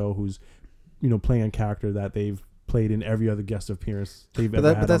coming on the show who's playing a character that they've played in every other guest appearance they've ever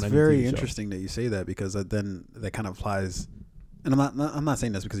had. But that's very interesting that you say that, because then that kind of applies. And I'm not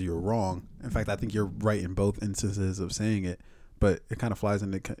saying that's because you're wrong. In fact, I think you're right in both instances of saying it. But it kind of flies in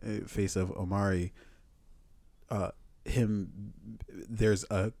the face of Omari. There's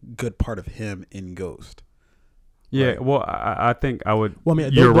a good part of him in Ghost. Yeah, right? Well, I think I would. Well, I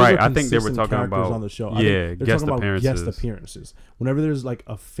mean, you're those right. are I think they were talking about on the show. Yeah, guest appearances. Guest appearances. Whenever there's like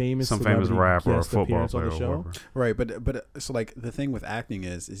a famous rapper or a football player on the show, right? But so like the thing with acting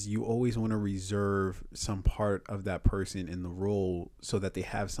is you always want to reserve some part of that person in the role so that they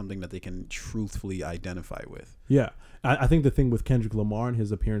have something that they can truthfully identify with. Yeah, I think the thing with Kendrick Lamar and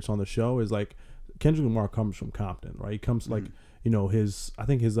his appearance on the show is like Kendrick Lamar comes from Compton, right? He comes like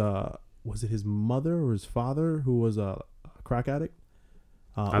was it his mother or his father who was a crack addict?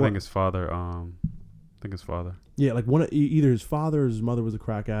 I think his father. Yeah, like either his father or his mother was a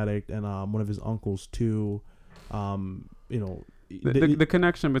crack addict, and one of his uncles too. The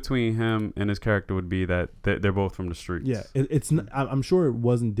connection between him and his character would be that they're both from the streets. Yeah, I'm sure it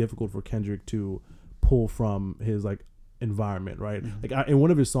wasn't difficult for Kendrick to pull from his like environment, right? Mm-hmm. Like in one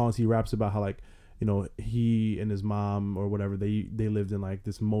of his songs, he raps about how like he and his mom or whatever they lived in like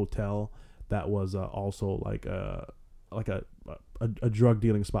this motel that was also like a drug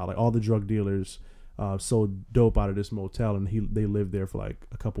dealing spot. Like all the drug dealers sold dope out of this motel, and they lived there for like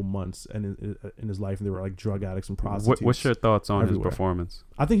a couple months and in his life, and they were like drug addicts and prostitutes. What's your thoughts on everywhere. his performance?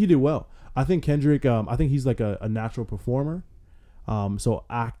 I think he did well. I think Kendrick. I think he's like a natural performer. So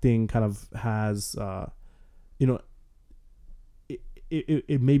acting kind of has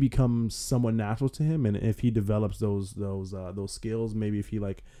it may become somewhat natural to him, and if he develops those skills, maybe if he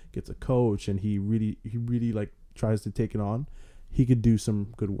like gets a coach and he really like tries to take it on, he could do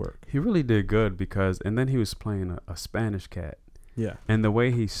some good work. He really did good and then he was playing a Spanish cat. Yeah, and the way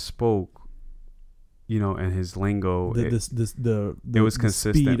he spoke, and his lingo, it was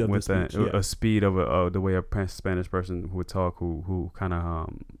consistent with a speed of the way a Spanish person would talk, who kind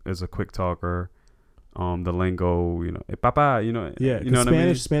of is a quick talker. The lingo, papa, yeah, you know what I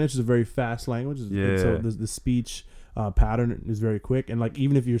mean? Spanish is a very fast language. Yeah. So the speech pattern is very quick, and like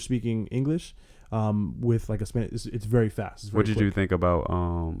even if you're speaking English, with like a Spanish, it's very fast. What did you think about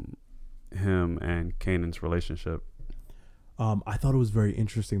him and Kanan's relationship? I thought it was very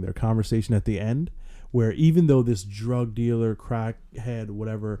interesting, their conversation at the end, where even though this drug dealer, crackhead,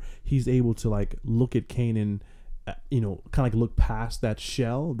 whatever, he's able to like look at Kanan kind of like look past that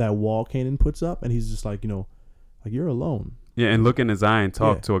shell, that wall Kanan puts up, and he's just like, like you're alone. Yeah, and look in his eye and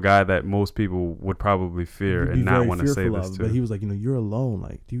talk Yeah. to a guy that most people would probably fear Be and not very want to say fearful this of, to. but he was like, you're alone.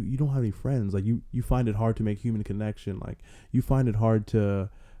 Like, you don't have any friends. Like, you find it hard to make human connection. Like, you find it hard to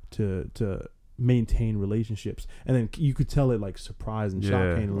maintain relationships. And then you could tell it like surprised and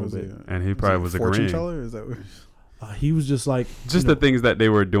shocked Kane a little bit. And he probably was fortune agreeing. teller? Is that what? He was just like Just the things that they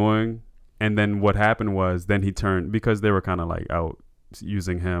were doing, and then what happened was then he turned, because they were kind of like out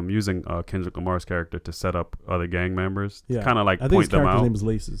using Kendrick Lamar's character to set up other gang members, kind of like I think his point them character's out. name is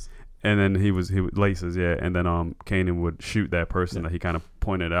Laces. And then he was Laces, yeah. And then Kanan would shoot that person that he kind of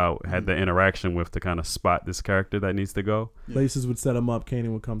pointed out, had the interaction with, to kind of spot this character that needs to go. Laces would set him up.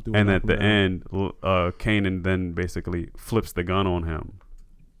 Kanan would come through. And at the end, Kanan then basically flips the gun on him.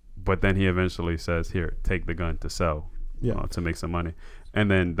 But then he eventually says, "Here, take the gun to sell, to make some money." And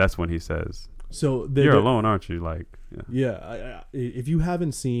then that's when he says, "So you're alone, aren't you?" Like, if you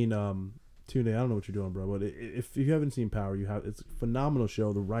haven't seen Tune in. I don't know what you're doing, bro. But if you haven't seen Power, it's a phenomenal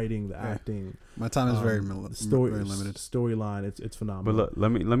show. The writing, the acting. My time is very limited. Storyline, it's phenomenal. But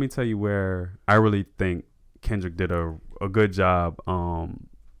look, let me tell you where I really think Kendrick did a good job.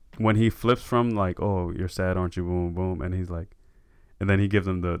 When he flips from like, "Oh, you're sad, aren't you?" Boom, boom, and he's like, and then he gives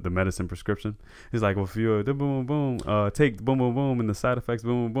him the medicine prescription. He's like, "Well, if you're the boom, boom, take the boom, boom, boom, and the side effects,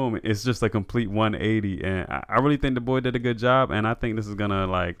 boom, boom, boom." It's just a complete 180, and I really think the boy did a good job. And I think this is gonna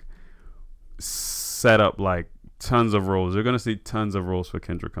like set up like tons of roles. You're gonna see tons of roles for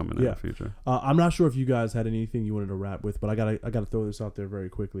Kendrick coming in the future. I'm not sure if you guys had anything you wanted to wrap with, but I gotta throw this out there very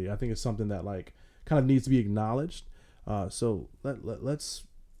quickly. I think it's something that like kind of needs to be acknowledged. So let's.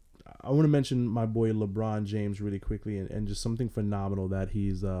 I want to mention my boy LeBron James really quickly, and just something phenomenal that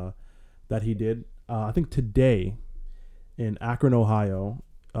he did. I think today in Akron, Ohio,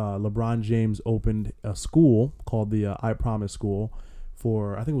 LeBron James opened a school called the I Promise School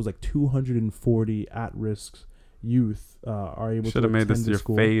for, I think it was like 240 at-risk youth are able to attend the school. Should have made this your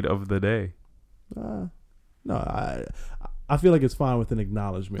fade of the day. No, I feel like it's fine with an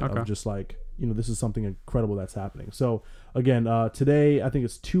acknowledgement of just like, this is something incredible that's happening. So again, today I think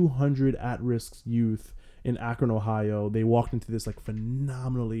it's 200 at-risk youth in Akron, Ohio. They walked into this like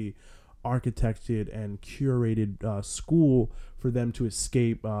phenomenally architected and curated school for them to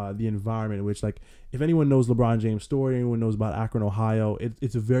escape the environment, in which, like, if anyone knows LeBron James' story, anyone knows about Akron, Ohio,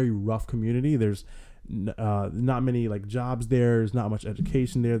 it's a very rough community. There's not many like jobs there. There's not much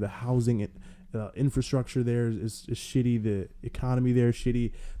education there. The housing infrastructure there is shitty. The economy there is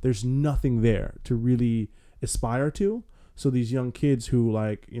shitty. There's nothing there to really aspire to. So these young kids who,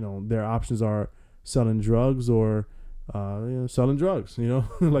 like, their options are selling drugs or selling drugs,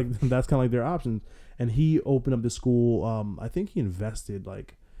 like that's kind of like their options. And he opened up the school. I think he's going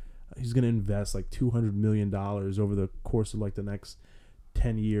to invest like $200 million over the course of like the next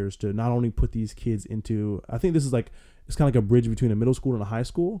 10 years to not only put these kids into, I think this is like, it's kind of like a bridge between a middle school and a high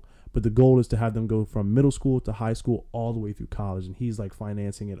school, but the goal is to have them go from middle school to high school all the way through college. And he's like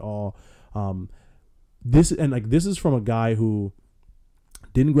financing it all. This is from a guy who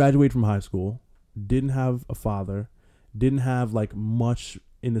didn't graduate from high school, didn't have a father, didn't have like much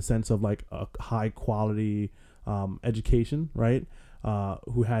in the sense of like a high quality education, right?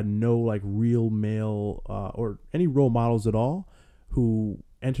 Who had no like real male or any role models at all, who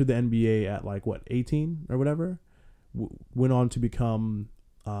entered the NBA at like 18 or whatever, went on to become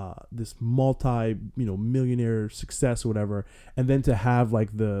this millionaire success or whatever, and then to have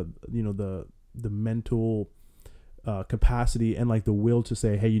like the mental capacity and like the will to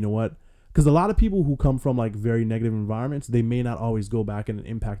say, hey, you know what? Because a lot of people who come from like very negative environments, they may not always go back and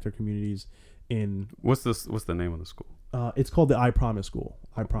impact their communities. What's the name of the school? It's called the I Promise School.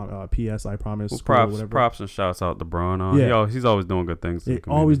 I Promise. Well, props and shouts out to Braun. He's always doing good things.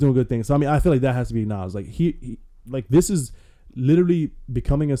 Always doing good things. So I mean, I feel like that has to be acknowledged. Like he like this is literally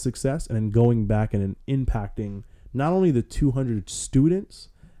becoming a success and then going back and impacting not only the 200 students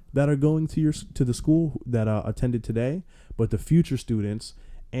that are going to the school that attended today, but the future students,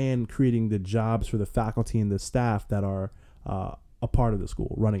 and creating the jobs for the faculty and the staff that are a part of the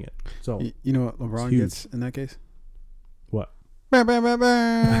school running it. So you know what LeBron gets in that case? What? Good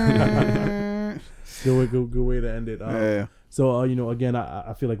way to end it. Yeah. So again,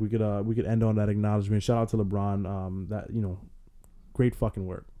 I feel like we could end on that acknowledgement. Shout out to LeBron. That great fucking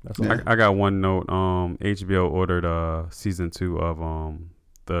work. That's all. I got one note. HBO ordered season 2 of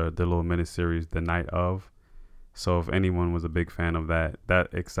the little miniseries The Night Of. So if anyone was a big fan of that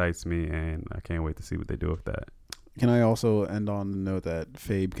excites me, and I can't wait to see what they do with that. Can I also end on the note that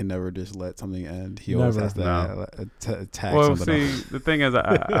Fabe can never just let something end? He always Never. has to No. attack Well, somebody see, else. the thing is,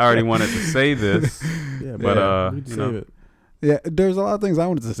 I already wanted to say this, Yeah, but we can you save know, it. Yeah, there's a lot of things I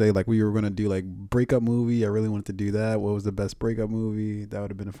wanted to say. Like we were gonna do like breakup movie. I really wanted to do that. What was the best breakup movie? That would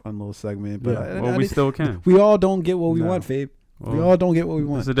have been a fun little segment. But Yeah. well, we still can. we all don't get what we No. want, Fabe. We Well, all don't get what we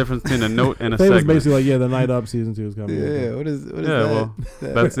want. There's a difference between a note and a Faye was segment. basically like, yeah, the Night Up season 2 is coming. Yeah, Okay. what is Yeah, that? well,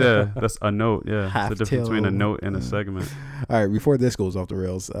 that's a note. Yeah, it's the difference between a Half-tail. note and a segment. All right, before this goes off the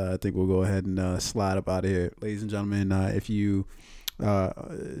rails, I think we'll go ahead and slide up out of here, ladies and gentlemen. If you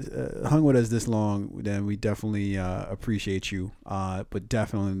hung with us this long, then we definitely appreciate you. But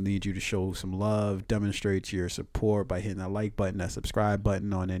definitely need you to show some love, demonstrate your support by hitting that like button, that subscribe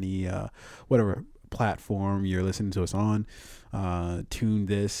button on any whatever platform you're listening to us on. Tune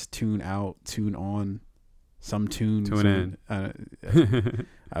this, tune out, tune on, some tune. Tune in.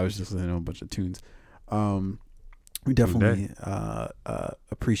 I was just listening to a bunch of tunes. We definitely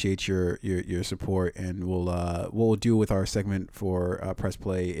appreciate your support, and what we'll do with our segment for Press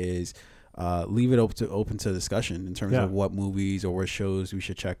Play is leave it open to discussion in terms of what movies or what shows we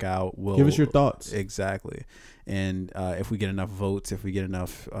should check out. We'll give us your thoughts. Exactly, and if we get enough votes, if we get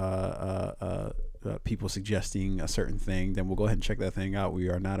enough people suggesting a certain thing, then we'll go ahead and check that thing out. We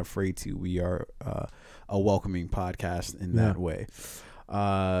are not afraid to. We are a welcoming podcast in that way.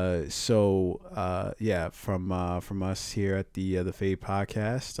 From us here at the Fade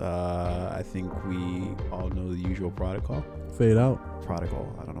Podcast, I think we all know the usual protocol. Fade out.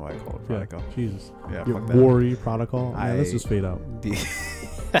 Protocol. I don't know why I call it protocol. Yeah, Jesus. Yeah, Your fuck that. worry protocol. Let's just fade out.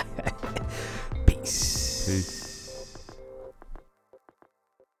 Peace. Peace.